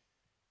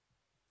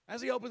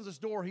 As he opens this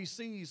door, he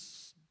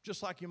sees,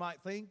 just like you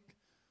might think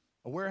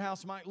a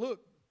warehouse might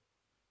look.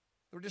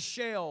 There were just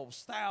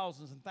shelves,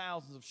 thousands and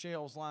thousands of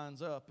shelves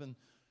lines up, and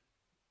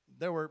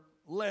there were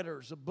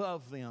letters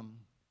above them.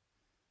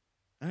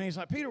 And he's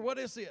like, Peter, what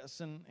is this?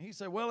 And he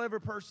said, well,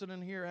 every person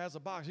in here has a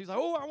box. He's like,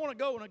 oh, I want to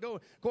go. And I go.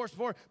 Of course,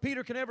 before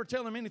Peter can ever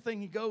tell him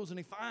anything, he goes and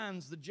he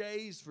finds the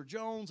J's for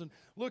Jones and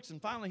looks, and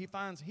finally he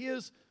finds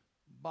his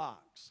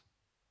box.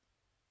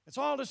 It's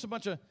all just a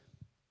bunch of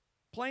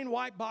Plain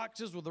white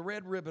boxes with a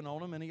red ribbon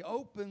on them, and he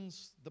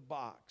opens the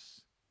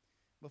box.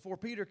 Before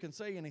Peter can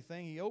say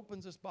anything, he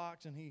opens this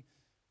box and he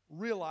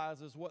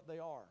realizes what they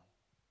are.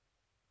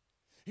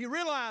 He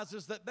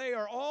realizes that they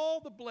are all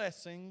the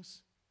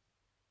blessings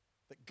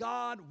that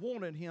God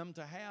wanted him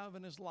to have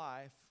in his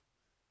life,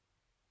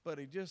 but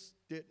he just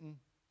didn't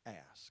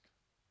ask.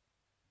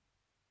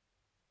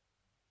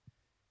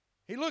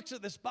 He looks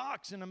at this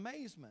box in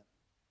amazement.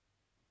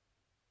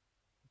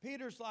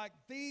 Peter's like,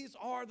 these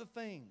are the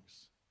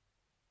things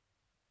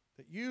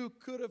that you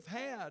could have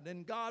had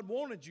and God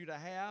wanted you to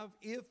have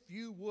if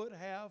you would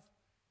have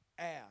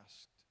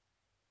asked.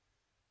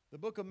 The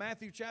book of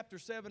Matthew chapter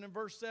 7 and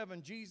verse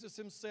 7, Jesus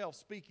himself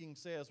speaking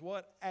says,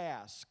 what?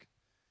 Ask,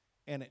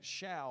 and it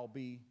shall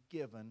be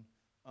given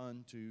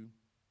unto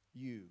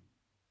you.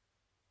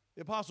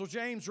 The Apostle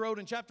James wrote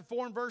in chapter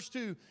 4 and verse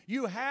 2,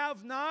 you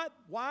have not.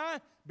 Why?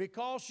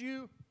 Because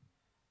you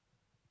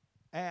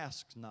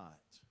ask not.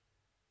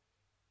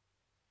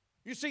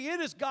 You see, it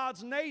is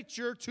God's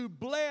nature to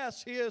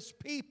bless His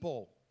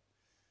people.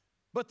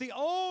 But the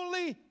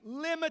only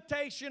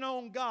limitation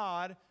on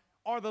God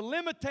are the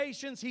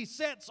limitations He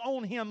sets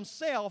on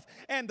Himself,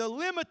 and the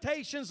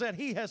limitations that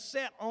He has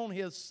set on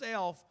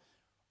Himself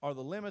are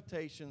the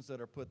limitations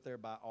that are put there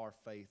by our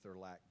faith or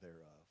lack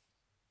thereof.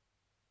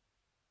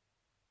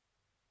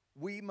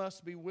 We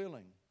must be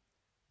willing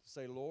to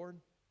say,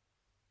 Lord,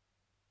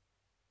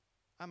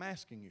 I'm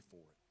asking you for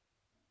it.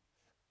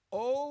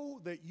 Oh,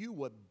 that you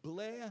would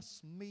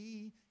bless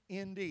me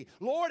indeed.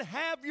 Lord,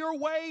 have your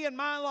way in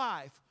my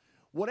life.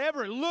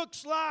 Whatever it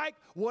looks like,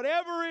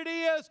 whatever it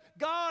is,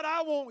 God,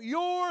 I want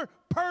your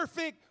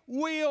perfect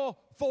will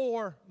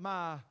for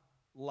my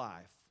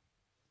life.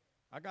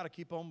 I got to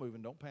keep on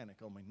moving. Don't panic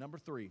on me. Number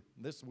 3.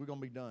 We're going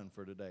to be done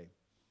for today.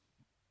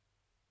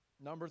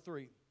 Number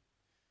 3.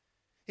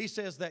 He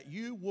says that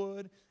you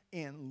would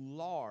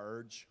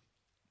enlarge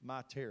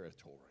my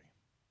territory.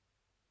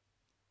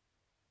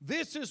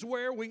 This is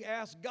where we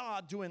ask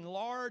God to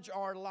enlarge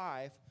our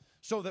life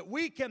so that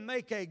we can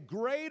make a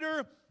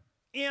greater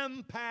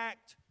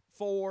impact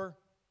for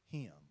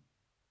Him.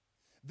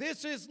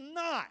 This is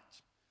not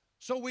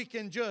so we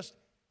can just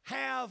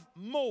have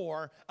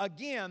more.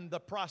 Again, the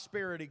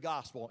prosperity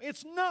gospel.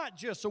 It's not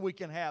just so we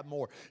can have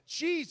more.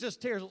 Jesus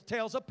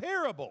tells a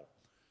parable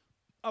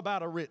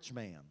about a rich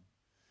man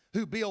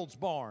who builds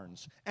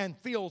barns and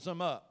fills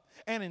them up.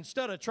 And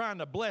instead of trying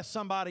to bless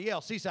somebody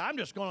else, he said, I'm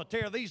just going to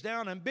tear these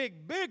down in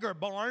bigger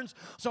barns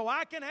so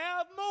I can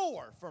have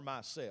more for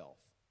myself.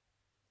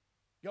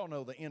 Y'all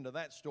know the end of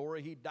that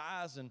story. He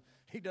dies and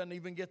he doesn't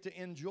even get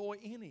to enjoy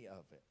any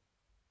of it.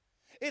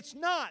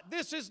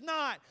 This is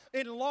not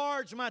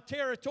enlarge my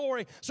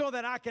territory so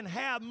that I can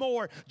have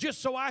more,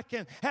 just so I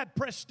can have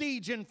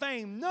prestige and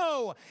fame.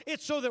 No,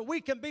 it's so that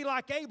we can be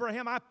like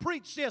Abraham. I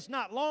preached this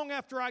not long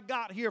after I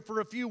got here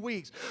for a few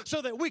weeks,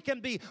 so that we can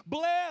be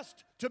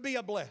blessed to be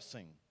a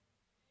blessing.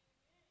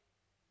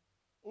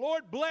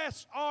 Lord,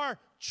 bless our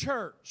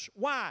church.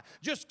 Why?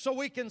 Just so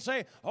we can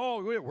say,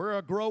 oh, we're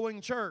a growing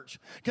church.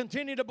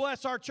 Continue to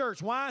bless our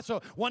church. Why?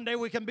 So one day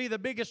we can be the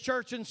biggest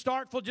church in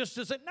Starkville just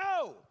as it.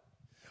 No.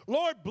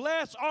 Lord,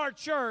 bless our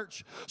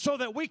church so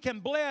that we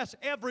can bless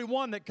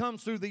everyone that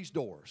comes through these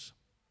doors.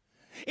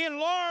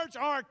 Enlarge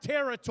our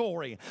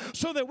territory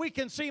so that we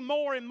can see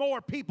more and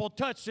more people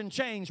touched and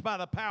changed by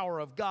the power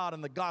of God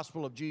and the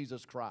gospel of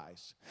Jesus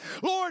Christ.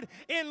 Lord,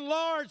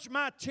 enlarge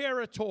my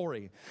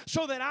territory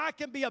so that I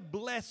can be a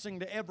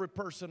blessing to every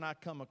person I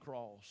come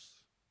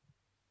across.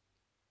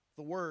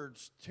 The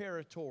words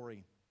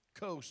territory,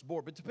 coast,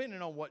 border, but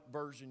depending on what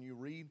version you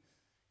read,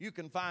 you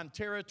can find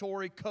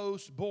territory,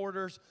 coast,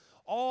 borders.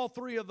 All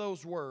three of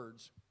those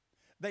words,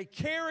 they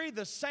carry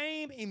the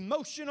same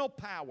emotional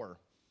power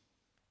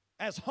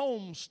as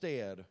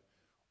homestead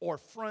or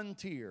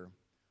frontier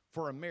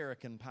for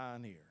American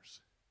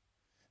pioneers.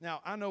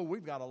 Now, I know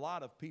we've got a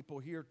lot of people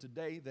here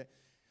today that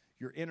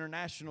you're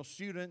international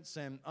students,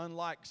 and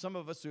unlike some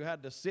of us who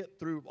had to sit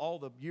through all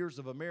the years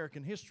of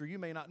American history, you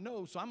may not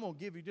know, so I'm going to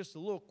give you just a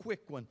little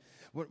quick one.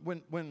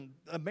 When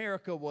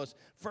America was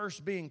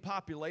first being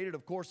populated,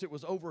 of course, it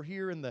was over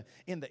here in the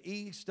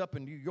east, up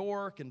in New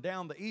York and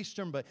down the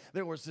eastern, but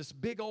there was this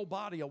big old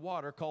body of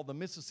water called the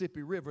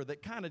Mississippi River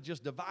that kind of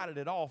just divided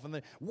it off, and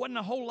there wasn't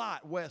a whole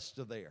lot west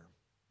of there.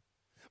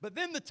 But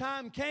then the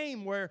time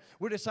came where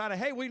we decided,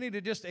 hey, we need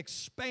to just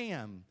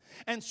expand.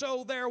 And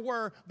so there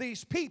were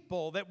these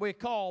people that we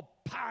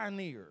call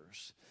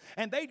pioneers.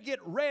 And they'd get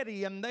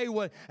ready and they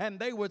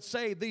would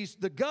say,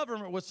 the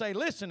government would say,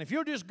 listen, if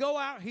you'll just go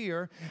out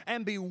here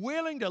and be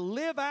willing to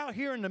live out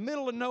here in the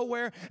middle of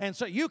nowhere, and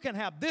so you can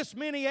have this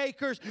many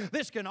acres,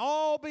 this can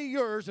all be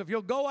yours if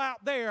you'll go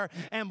out there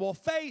and will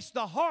face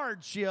the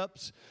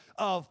hardships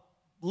of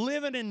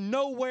living in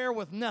nowhere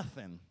with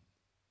nothing.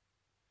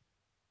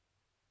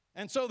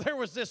 And so there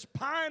was this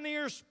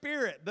pioneer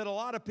spirit that a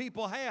lot of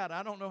people had.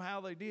 I don't know how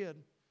they did.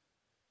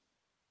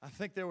 I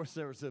think there was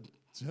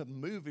a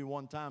movie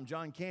one time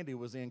John Candy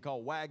was in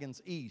called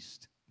Wagons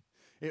East.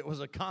 It was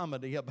a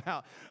comedy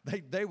about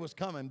they was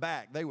coming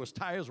back. It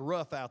was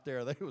rough out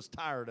there. They was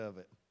tired of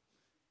it.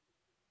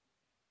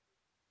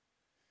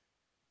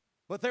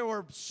 But there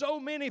were so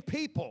many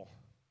people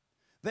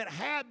that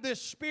had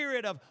this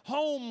spirit of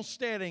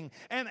homesteading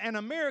and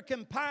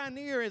American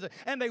pioneers,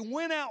 and they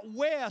went out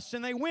west,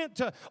 and they went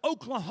to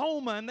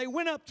Oklahoma, and they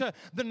went up to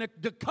the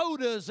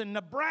Dakotas and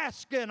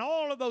Nebraska and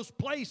all of those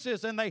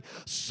places, and they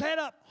set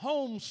up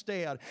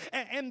homestead.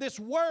 And this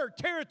word,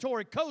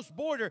 territory, coast,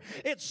 border,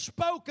 it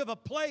spoke of a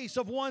place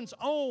of one's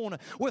own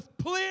with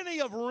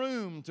plenty of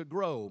room to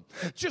grow.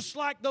 Just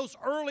like those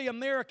early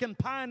American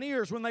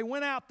pioneers when they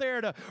went out there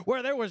to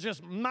where there was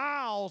just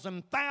miles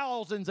and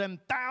thousands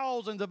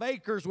of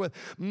acres with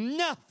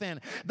nothing.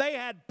 They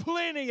had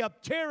plenty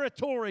of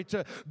territory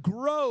to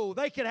grow.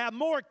 They could have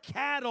more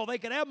cattle. They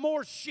could have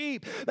more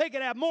sheep. They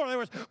could have more. There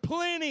was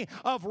plenty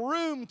of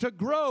room to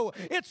grow.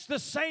 It's the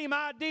same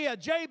idea.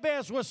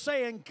 Jabez was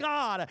saying,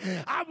 God,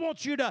 I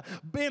want you to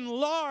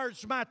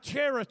enlarge my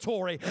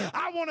territory.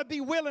 I want to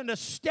be willing to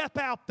step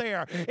out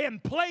there in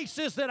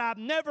places that I've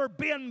never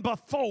been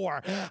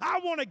before. I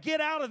want to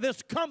get out of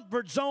this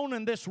comfort zone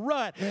and this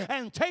rut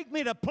and take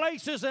me to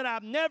places that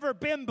I've never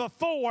been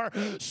before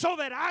so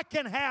that I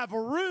can have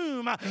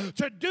room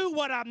to do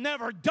what I've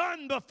never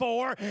done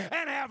before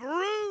and have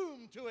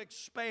room to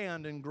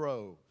expand and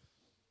grow.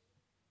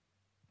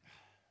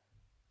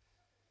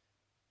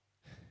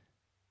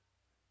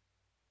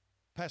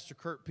 Pastor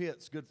Kurt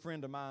Pitts, good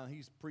friend of mine,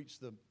 he's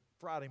preached the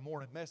Friday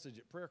morning message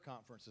at prayer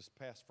conference this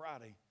past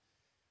Friday.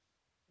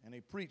 And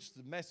he preached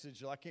the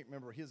message, I can't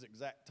remember his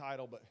exact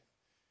title, but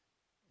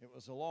it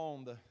was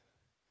along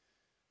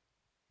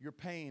your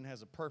pain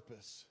has a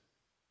purpose.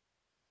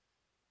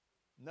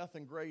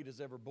 Nothing great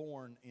is ever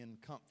born in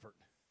comfort.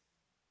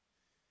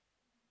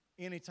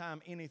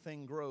 Anytime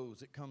anything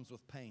grows, it comes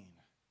with pain.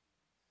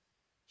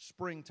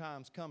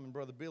 Springtime's coming.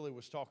 Brother Billy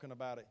was talking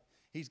about it.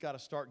 He's got to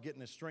start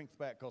getting his strength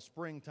back because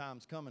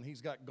springtime's coming.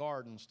 He's got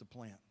gardens to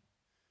plant.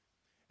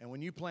 And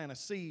when you plant a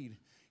seed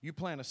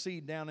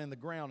down in the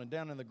ground, and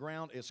down in the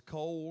ground it's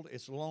cold,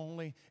 it's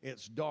lonely,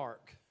 it's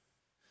dark.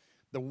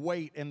 The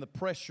weight and the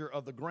pressure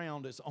of the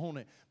ground is on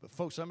it. But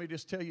folks, let me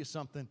just tell you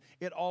something.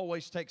 It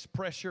always takes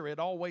pressure. It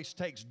always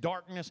takes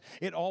darkness.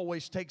 It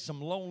always takes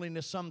some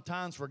loneliness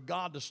sometimes for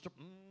God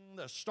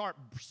to start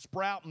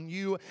sprouting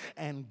you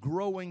and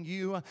growing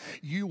you.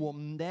 You will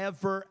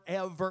never,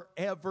 ever,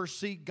 ever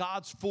see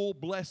God's full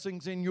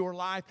blessings in your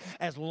life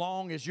as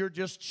long as you're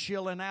just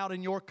chilling out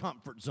in your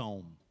comfort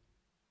zone.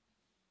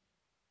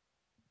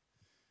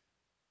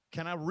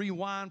 Can I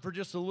rewind for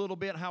just a little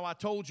bit how I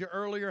told you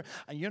earlier?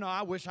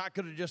 I wish I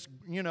could have just,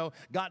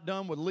 got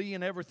done with Lee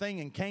and everything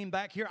and came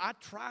back here. I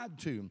tried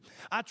to.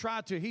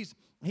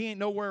 He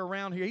ain't nowhere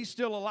around here. He's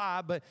still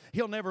alive, but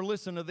he'll never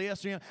listen to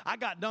this. I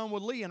got done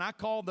with Lee, and I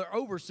called the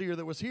overseer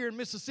that was here in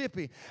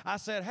Mississippi. I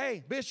said,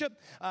 hey, Bishop.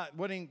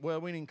 We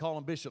didn't call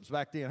them bishops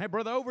back then. Hey,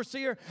 Brother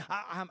Overseer,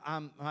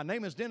 my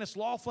name is Dennis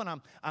Laughlin.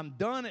 I'm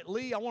done at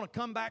Lee. I want to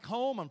come back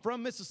home. I'm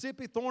from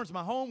Mississippi. Thorne's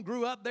my home.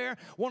 Grew up there.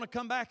 Want to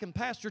come back and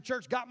pastor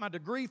church. Got my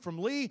degree from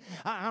Lee.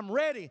 I'm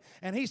ready.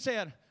 And he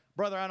said,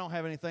 brother, I don't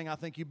have anything I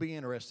think you'd be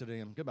interested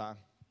in. Goodbye.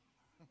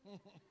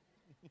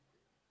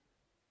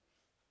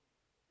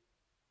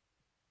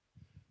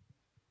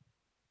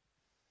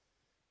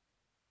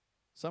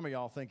 Some of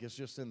y'all think it's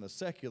just in the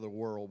secular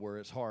world where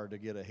it's hard to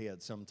get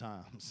ahead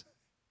sometimes.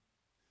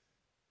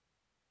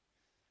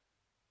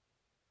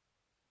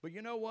 But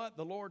you know what?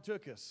 The Lord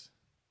took us.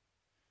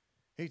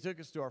 He took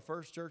us to our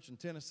first church in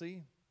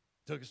Tennessee,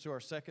 took us to our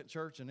second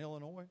church in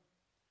Illinois,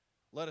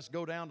 let us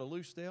go down to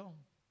Lucedale,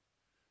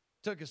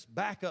 took us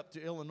back up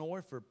to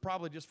Illinois for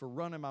probably just for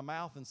running my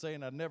mouth and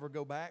saying I'd never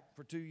go back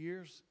for 2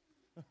 years.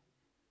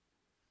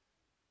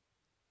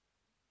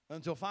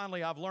 Until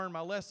finally I've learned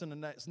my lesson,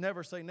 and that's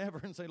never say never,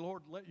 and say,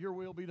 Lord, let your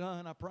will be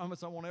done. I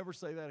promise I won't ever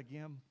say that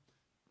again.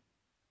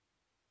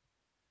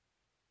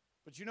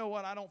 But you know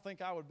what? I don't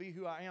think I would be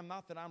who I am.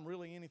 Not that I'm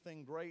really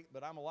anything great,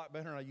 but I'm a lot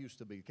better than I used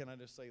to be. Can I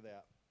just say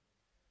that?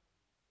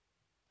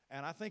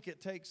 And I think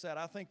it takes that.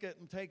 I think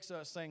it takes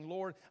us saying,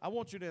 Lord, I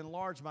want you to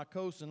enlarge my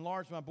coast,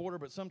 enlarge my border,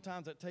 but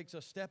sometimes it takes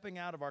us stepping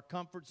out of our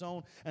comfort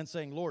zone and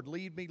saying, Lord,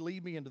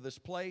 lead me into this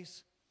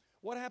place.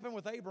 What happened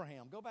with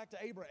Abraham? Go back to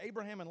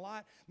Abraham and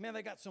Lot. Man,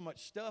 they got so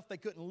much stuff they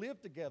couldn't live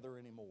together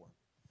anymore.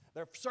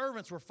 Their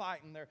servants were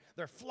fighting.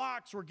 Their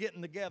flocks were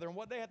getting together. And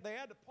what they had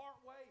to part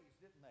ways,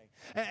 didn't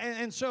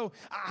they? And so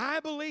I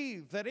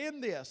believe that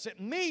in this, it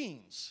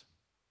means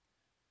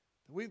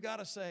that we've got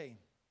to say,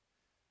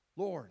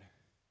 Lord,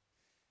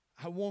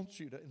 I want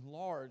you to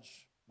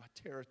enlarge my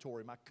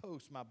territory, my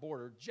coast, my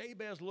border.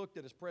 Jabez looked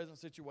at his present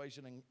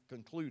situation and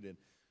concluded,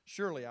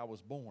 surely I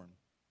was born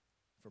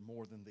for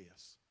more than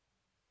this.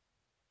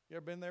 You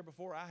ever been there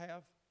before? I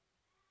have.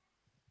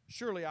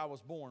 Surely I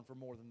was born for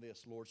more than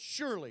this, Lord.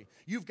 Surely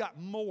you've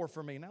got more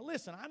for me. Now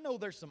listen, I know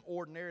there's some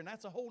ordinary, and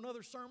that's a whole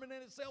other sermon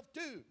in itself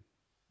too.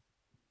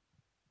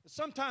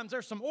 Sometimes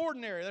there's some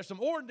ordinary days,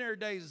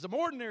 some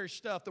ordinary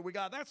stuff that we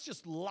got. That's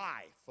just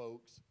life,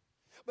 folks.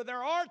 But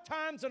there are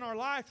times in our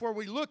life where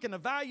we look and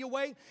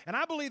evaluate, and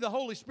I believe the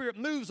Holy Spirit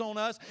moves on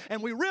us,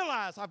 and we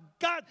realize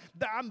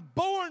I'm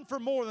born for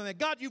more than that.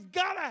 God, you've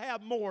got to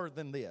have more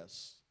than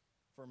this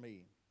for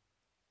me.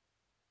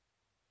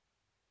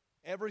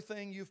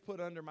 everything you've put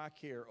under my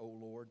care, O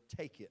Lord,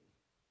 take it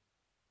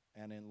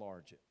and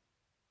enlarge it.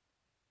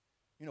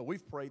 You know,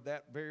 we've prayed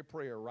that very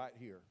prayer right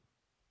here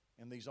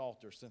in these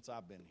altars since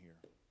I've been here.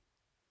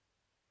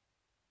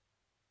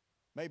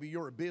 Maybe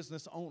you're a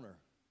business owner,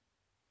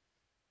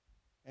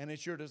 and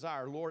it's your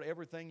desire, Lord,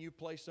 everything you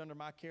placed under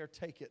my care,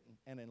 take it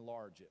and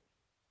enlarge it.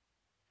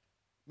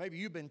 Maybe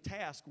you've been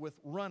tasked with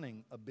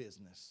running a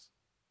business,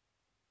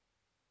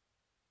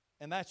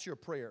 and that's your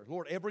prayer.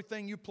 Lord,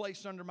 everything you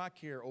placed under my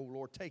care, oh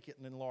Lord, take it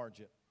and enlarge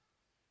it.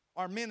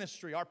 Our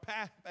ministry,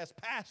 as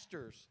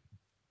pastors,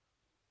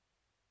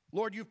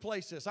 Lord, you've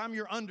placed this. I'm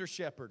your under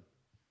shepherd.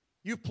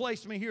 You've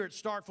placed me here at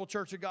Starkville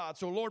Church of God.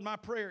 So, Lord, my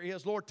prayer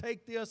is, Lord,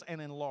 take this and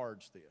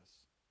enlarge this.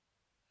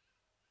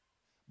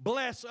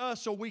 Bless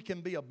us so we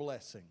can be a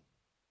blessing.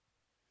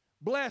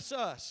 Bless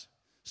us.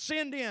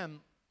 Send in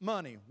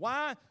money.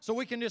 Why? So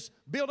we can just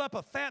build up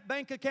a fat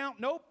bank account?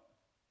 Nope.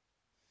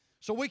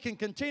 So we can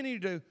continue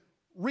to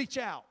reach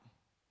out.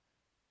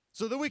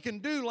 So that we can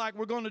do like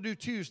we're going to do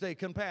Tuesday,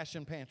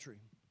 Compassion Pantry.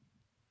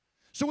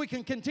 So we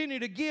can continue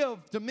to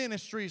give to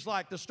ministries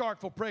like the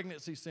Starkville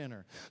Pregnancy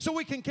Center. So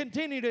we can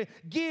continue to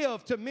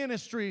give to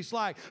ministries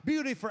like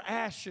Beauty for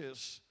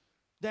Ashes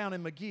down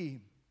in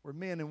McGee, where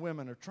men and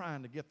women are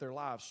trying to get their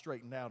lives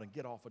straightened out and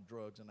get off of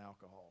drugs and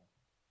alcohol.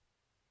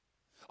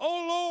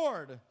 Oh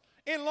Lord,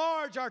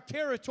 enlarge our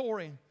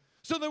territory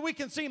so that we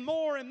can see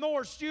more and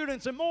more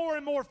students and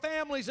more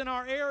families in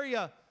our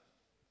area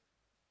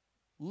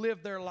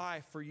live their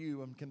life for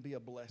you and can be a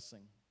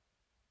blessing.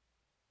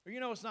 You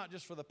know, it's not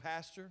just for the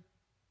pastor,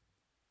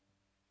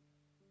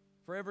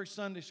 for every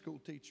Sunday school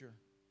teacher.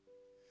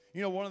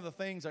 You know, one of the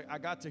things, I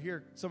got to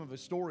hear some of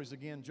his stories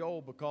again,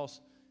 Joel, because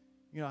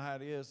you know how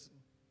it is.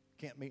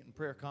 Can't meet in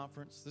prayer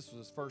conference. This was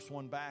his first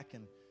one back,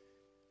 and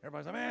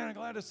everybody's like, man, I'm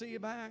glad to see you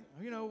back.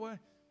 You know what?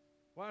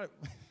 Why?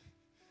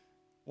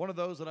 One of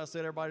those that I said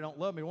everybody don't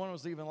love me, one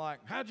was even like,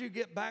 how'd you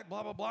get back,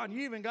 blah, blah, blah, and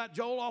you even got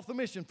Joel off the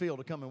mission field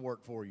to come and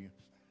work for you.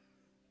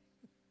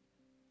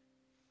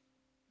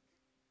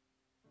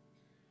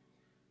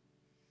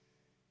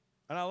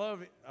 And I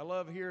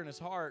love hearing his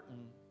heart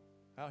and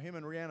how him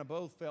and Rihanna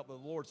both felt that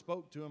the Lord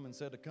spoke to him and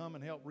said to come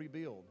and help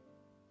rebuild.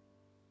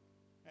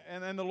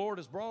 And then the Lord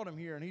has brought him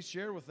here, and He's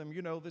shared with them,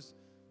 you know,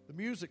 the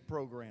music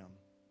program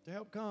to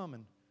help come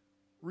and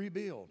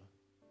rebuild.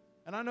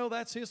 And I know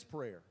that's his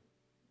prayer.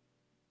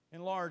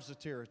 Enlarge the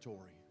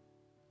territory.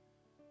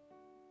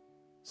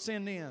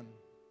 Send in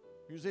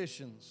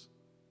musicians,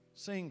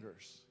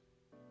 singers.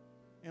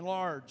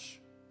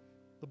 Enlarge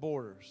the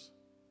borders.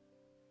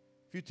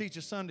 If you teach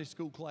a Sunday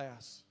school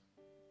class,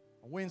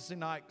 a Wednesday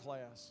night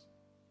class,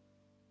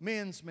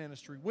 men's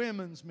ministry,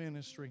 women's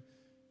ministry,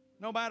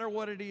 no matter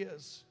what it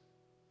is,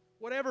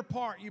 whatever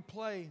part you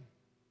play,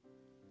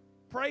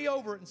 pray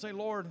over it and say,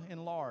 Lord,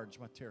 enlarge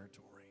my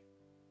territory.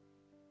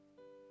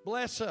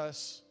 Bless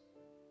us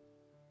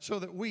so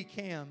that we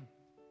can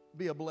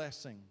be a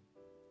blessing.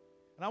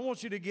 And I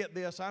want you to get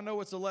this. I know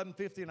it's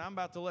 11:50 and I'm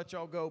about to let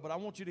y'all go, but I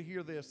want you to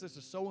hear this. This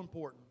is so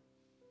important.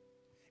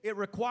 It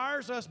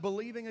requires us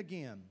believing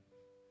again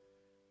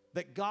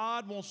that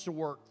God wants to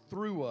work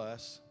through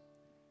us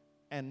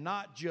and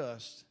not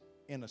just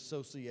in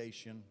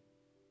association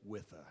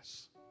with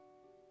us.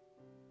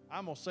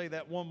 I'm going to say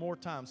that one more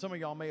time. Some of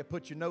y'all may have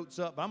put your notes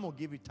up, but I'm going to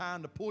give you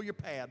time to pull your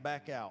pad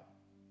back out.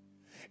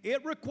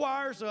 It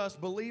requires us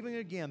believing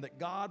again that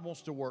God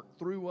wants to work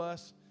through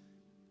us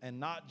and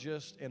not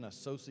just in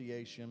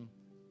association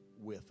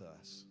with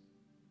us.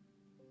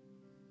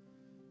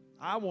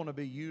 I want to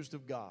be used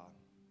of God.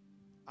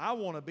 I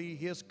want to be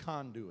His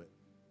conduit.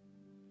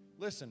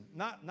 Listen,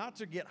 not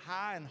to get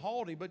high and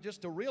haughty, but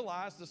just to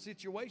realize the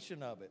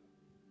situation of it.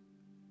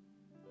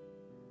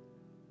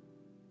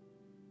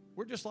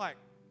 We're just like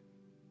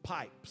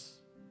pipes.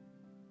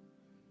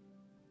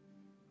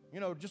 You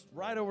know, just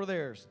right over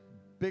there's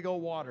big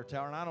old water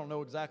tower, and I don't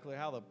know exactly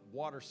how the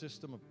water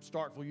system of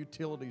Starkville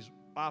Utilities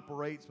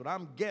operates, but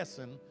I'm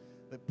guessing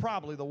that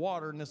probably the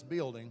water in this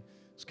building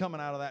is coming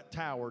out of that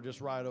tower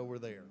just right over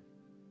there.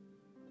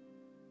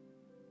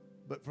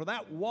 But for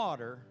that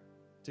water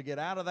to get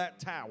out of that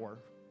tower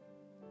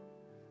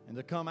and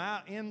to come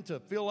out in to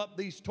fill up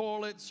these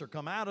toilets or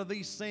come out of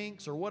these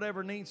sinks or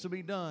whatever needs to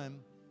be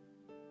done,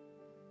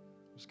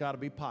 there's got to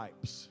be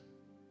pipes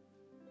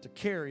to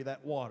carry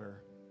that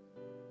water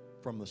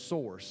from the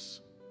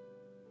source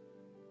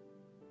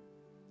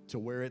to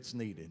where it's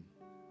needed.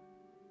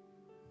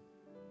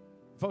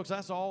 Folks,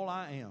 that's all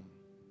I am.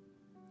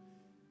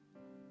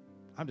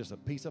 I'm just a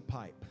piece of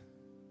pipe.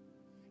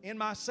 In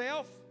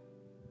myself,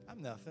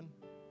 I'm nothing.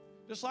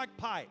 Just like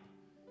pipe.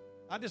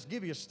 I just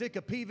give you a stick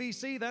of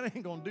PVC, that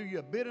ain't going to do you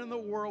a bit in the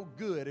world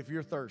good if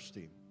you're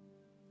thirsty.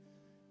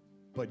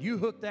 But you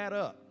hook that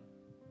up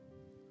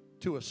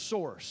to a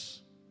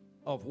source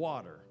of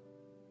water,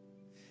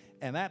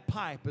 and that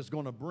pipe is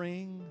going to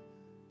bring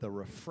the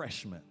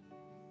refreshment.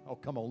 Oh,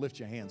 come on, lift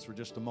your hands for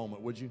just a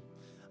moment, would you?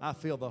 I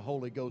feel the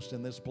Holy Ghost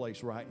in this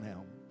place right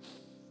now.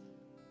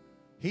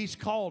 He's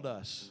called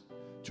us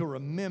to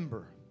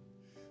remember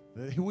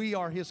that we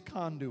are His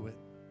conduit.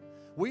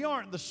 We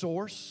aren't the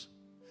source,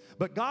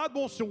 But God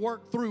wants to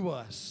work through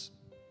us.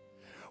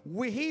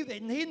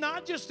 He's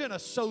not just in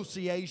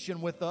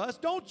association with us.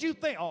 Don't you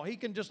think, oh, he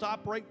can just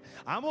operate.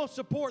 I'm going to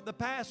support the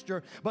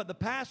pastor, but the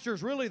pastor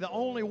is really the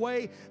only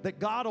way that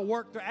God will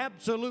work through.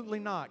 Absolutely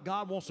not.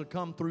 God wants to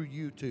come through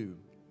you too.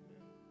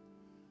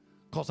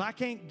 Because I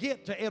can't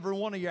get to every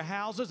one of your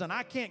houses, and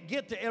I can't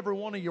get to every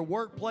one of your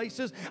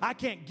workplaces. I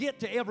can't get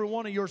to every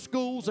one of your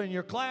schools and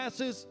your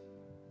classes.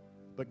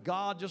 But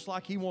God, just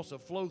like he wants to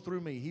flow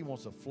through me, he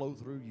wants to flow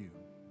through you.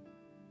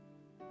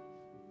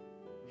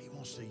 He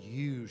wants to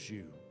use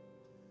you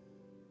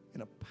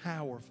in a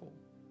powerful,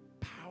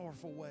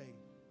 powerful way.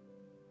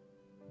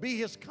 Be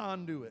his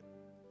conduit.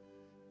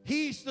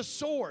 He's the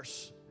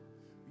source.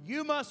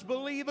 You must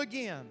believe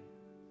again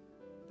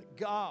that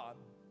God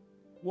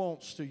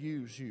wants to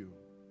use you.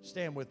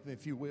 Stand with me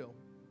if you will.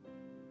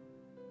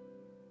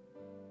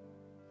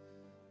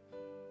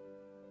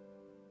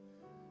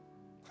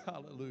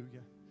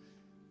 Hallelujah.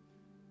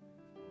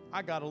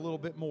 I got a little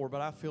bit more,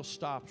 but I feel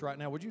stopped right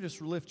now. Would you just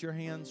lift your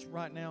hands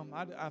right now?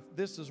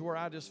 This is where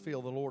I just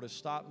feel the Lord has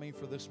stopped me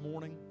for this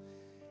morning.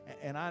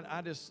 And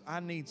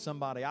I need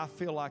somebody. I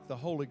feel like the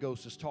Holy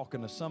Ghost is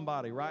talking to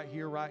somebody right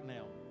here, right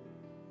now.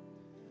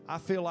 I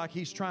feel like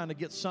he's trying to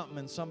get something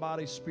in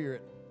somebody's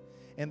spirit.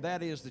 And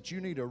that is that you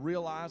need to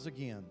realize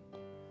again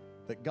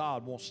that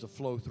God wants to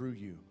flow through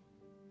you.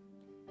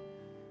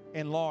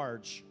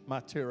 Enlarge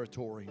my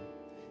territory.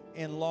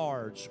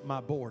 Enlarge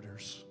my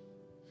borders.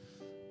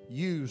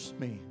 Use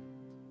me,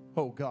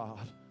 oh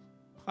God.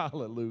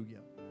 Hallelujah.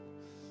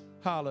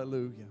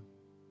 Hallelujah.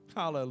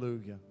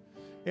 Hallelujah.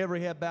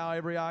 Every head bow,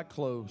 every eye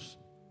closed.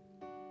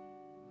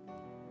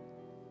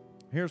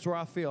 Here's where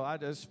I feel.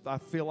 I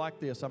feel like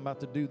this. I'm about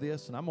to do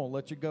this, and I'm going to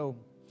let you go.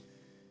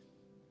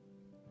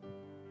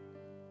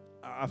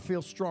 I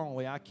feel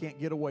strongly I can't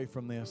get away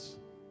from this.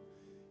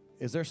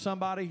 Is there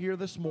somebody here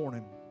this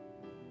morning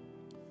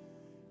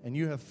and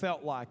you have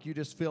felt like, you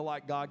just feel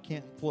like God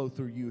can't flow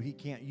through you, he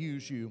can't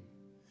use you,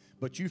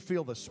 but you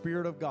feel the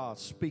Spirit of God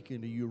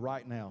speaking to you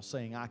right now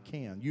saying, I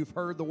can. You've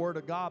heard the Word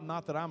of God,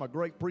 not that I'm a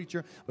great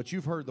preacher, but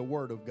you've heard the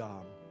Word of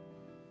God.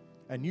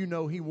 And you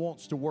know he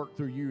wants to work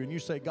through you, and you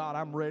say, God,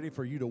 I'm ready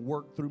for you to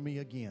work through me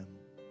again.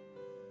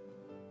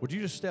 Would you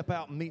just step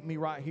out and meet me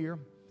right here?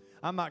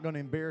 I'm not going to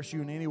embarrass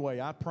you in any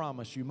way. I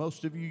promise you.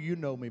 Most of you, you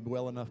know me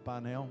well enough by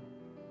now.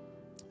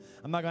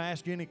 I'm not going to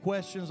ask you any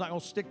questions. I'm not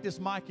going to stick this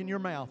mic in your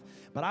mouth.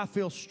 But I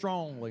feel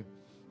strongly.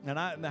 And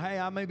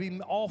I may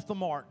be off the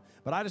mark,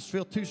 but I just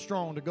feel too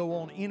strong to go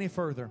on any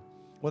further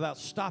without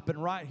stopping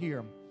right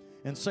here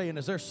and saying,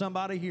 is there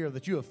somebody here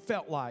that you have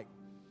felt like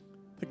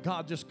that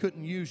God just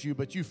couldn't use you,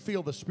 but you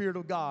feel the Spirit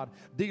of God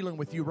dealing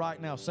with you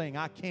right now saying,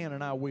 I can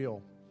and I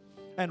will.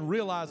 And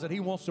realize that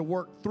he wants to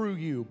work through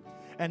you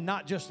and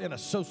not just in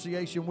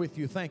association with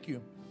you. Thank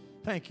you.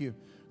 Thank you.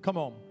 Come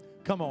on.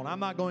 Come on. I'm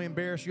not going to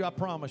embarrass you. I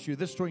promise you.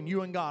 This is between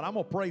you and God. I'm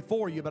going to pray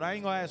for you, but I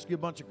ain't going to ask you a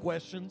bunch of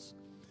questions.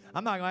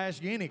 I'm not going to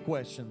ask you any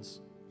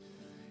questions.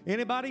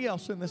 Anybody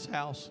else in this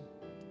house?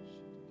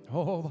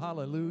 Oh,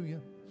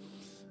 hallelujah.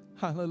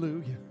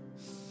 Hallelujah.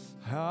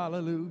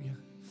 Hallelujah.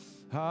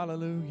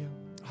 Hallelujah.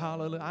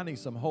 Hallelujah. I need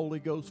some Holy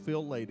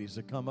Ghost-filled ladies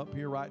to come up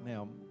here right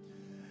now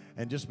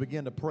and just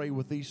begin to pray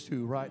with these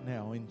two right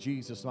now in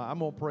Jesus' name. I'm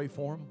going to pray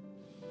for them.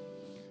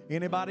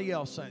 Anybody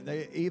else?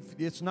 If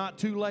it's not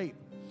too late,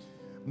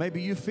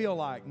 maybe you felt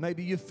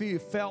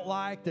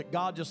like that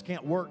God just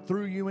can't work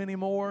through you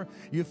anymore.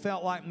 You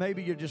felt like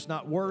maybe you're just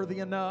not worthy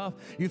enough.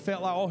 You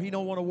felt like, oh, he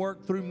don't want to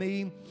work through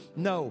me.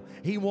 No,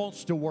 he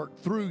wants to work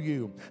through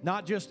you,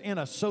 not just in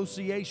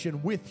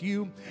association with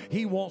you.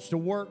 He wants to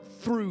work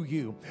through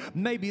you.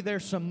 Maybe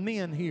there's some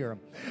men here,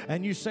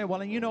 and you say,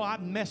 well,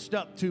 I've messed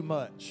up too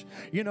much.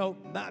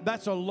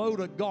 That's a load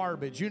of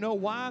garbage. You know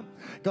why?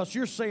 Because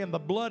you're saying the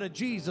blood of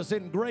Jesus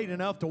isn't great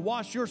enough to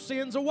wash your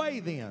sins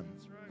away then.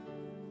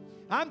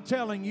 I'm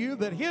telling you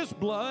that his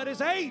blood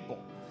is able.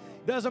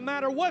 Doesn't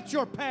matter what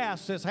your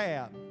past has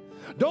had.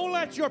 Don't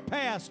let your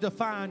past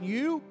define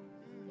you.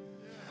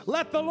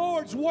 Let the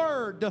Lord's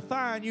word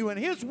define you. And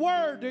his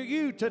word to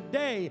you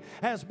today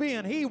has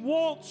been, he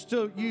wants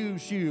to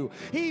use you.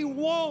 He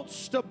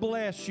wants to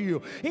bless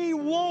you. He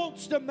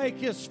wants to make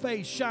his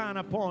face shine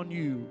upon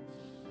you.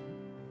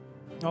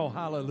 Oh,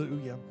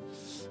 hallelujah.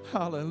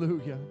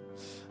 Hallelujah.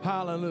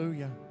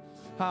 Hallelujah.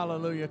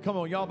 Hallelujah. Come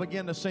on, y'all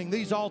begin to sing.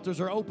 These altars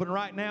are open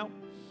right now.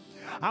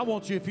 I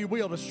want you, if you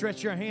will, to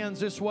stretch your hands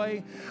this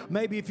way.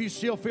 Maybe if you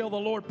still feel the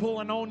Lord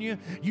pulling on you,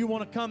 you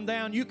want to come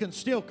down, you can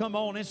still come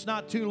on. It's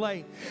not too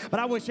late. But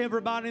I wish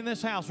everybody in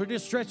this house would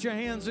just stretch your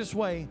hands this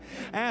way.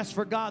 Ask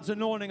for God's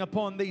anointing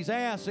upon these.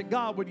 Ask that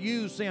God would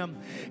use them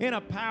in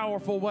a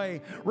powerful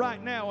way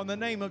right now in the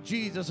name of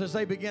Jesus as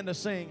they begin to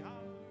sing.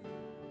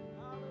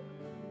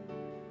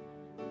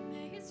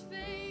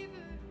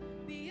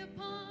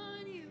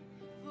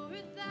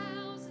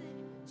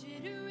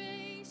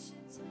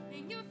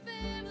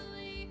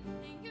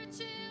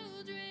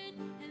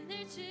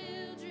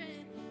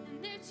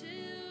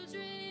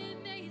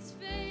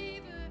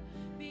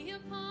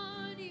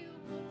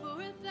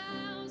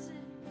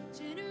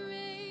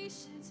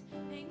 Generations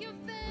and your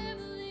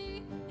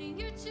family and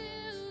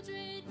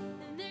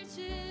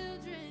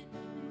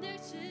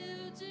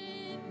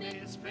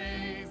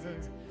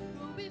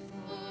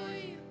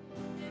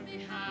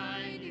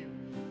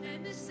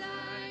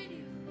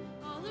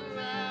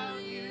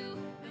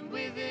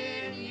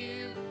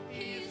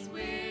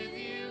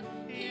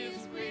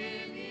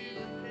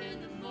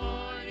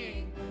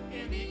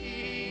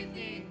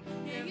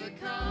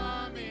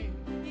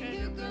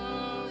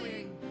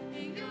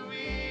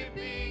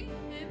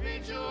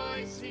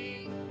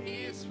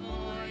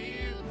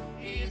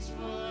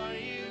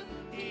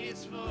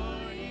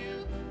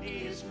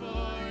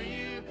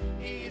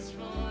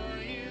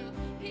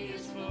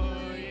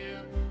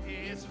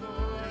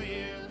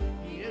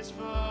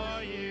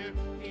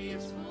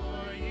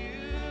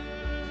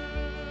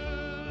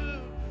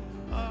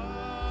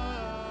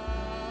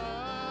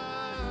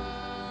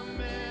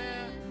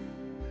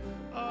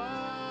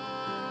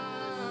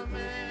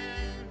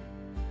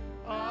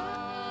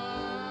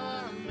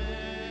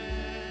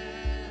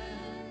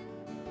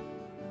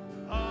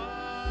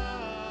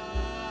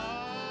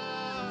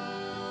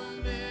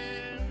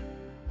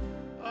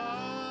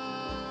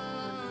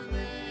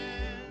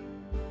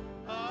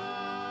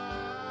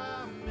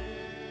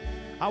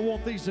I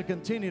want these to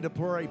continue to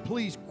pray.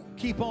 Please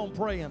keep on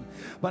praying.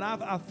 But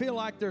I feel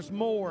like there's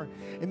more.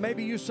 And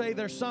maybe you say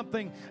there's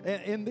something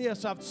in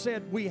this. I've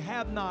said we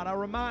have not. I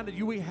reminded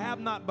you we have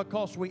not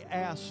because we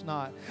ask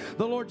not.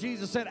 The Lord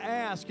Jesus said,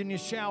 ask and you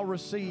shall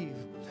receive.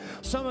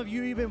 Some of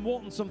you even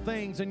wanting some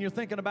things and you're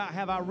thinking about,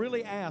 have I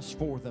really asked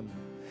for them?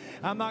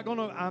 I'm not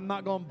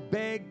gonna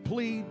beg,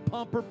 plead,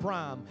 pump, or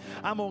prime.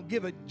 I'm gonna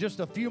give it just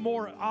a few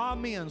more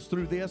amens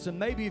through this. And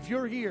maybe if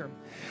you're here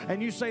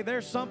and you say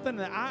there's something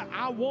that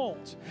I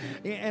want,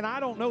 and I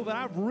don't know that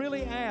I've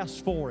really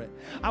asked for it,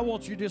 I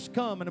want you to just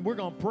come and we're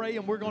gonna pray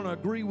and we're gonna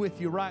agree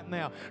with you right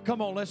now.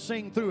 Come on, let's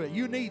sing through it.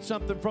 You need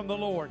something from the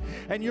Lord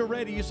and you're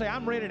ready. You say,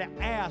 I'm ready to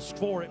ask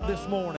for it this morning.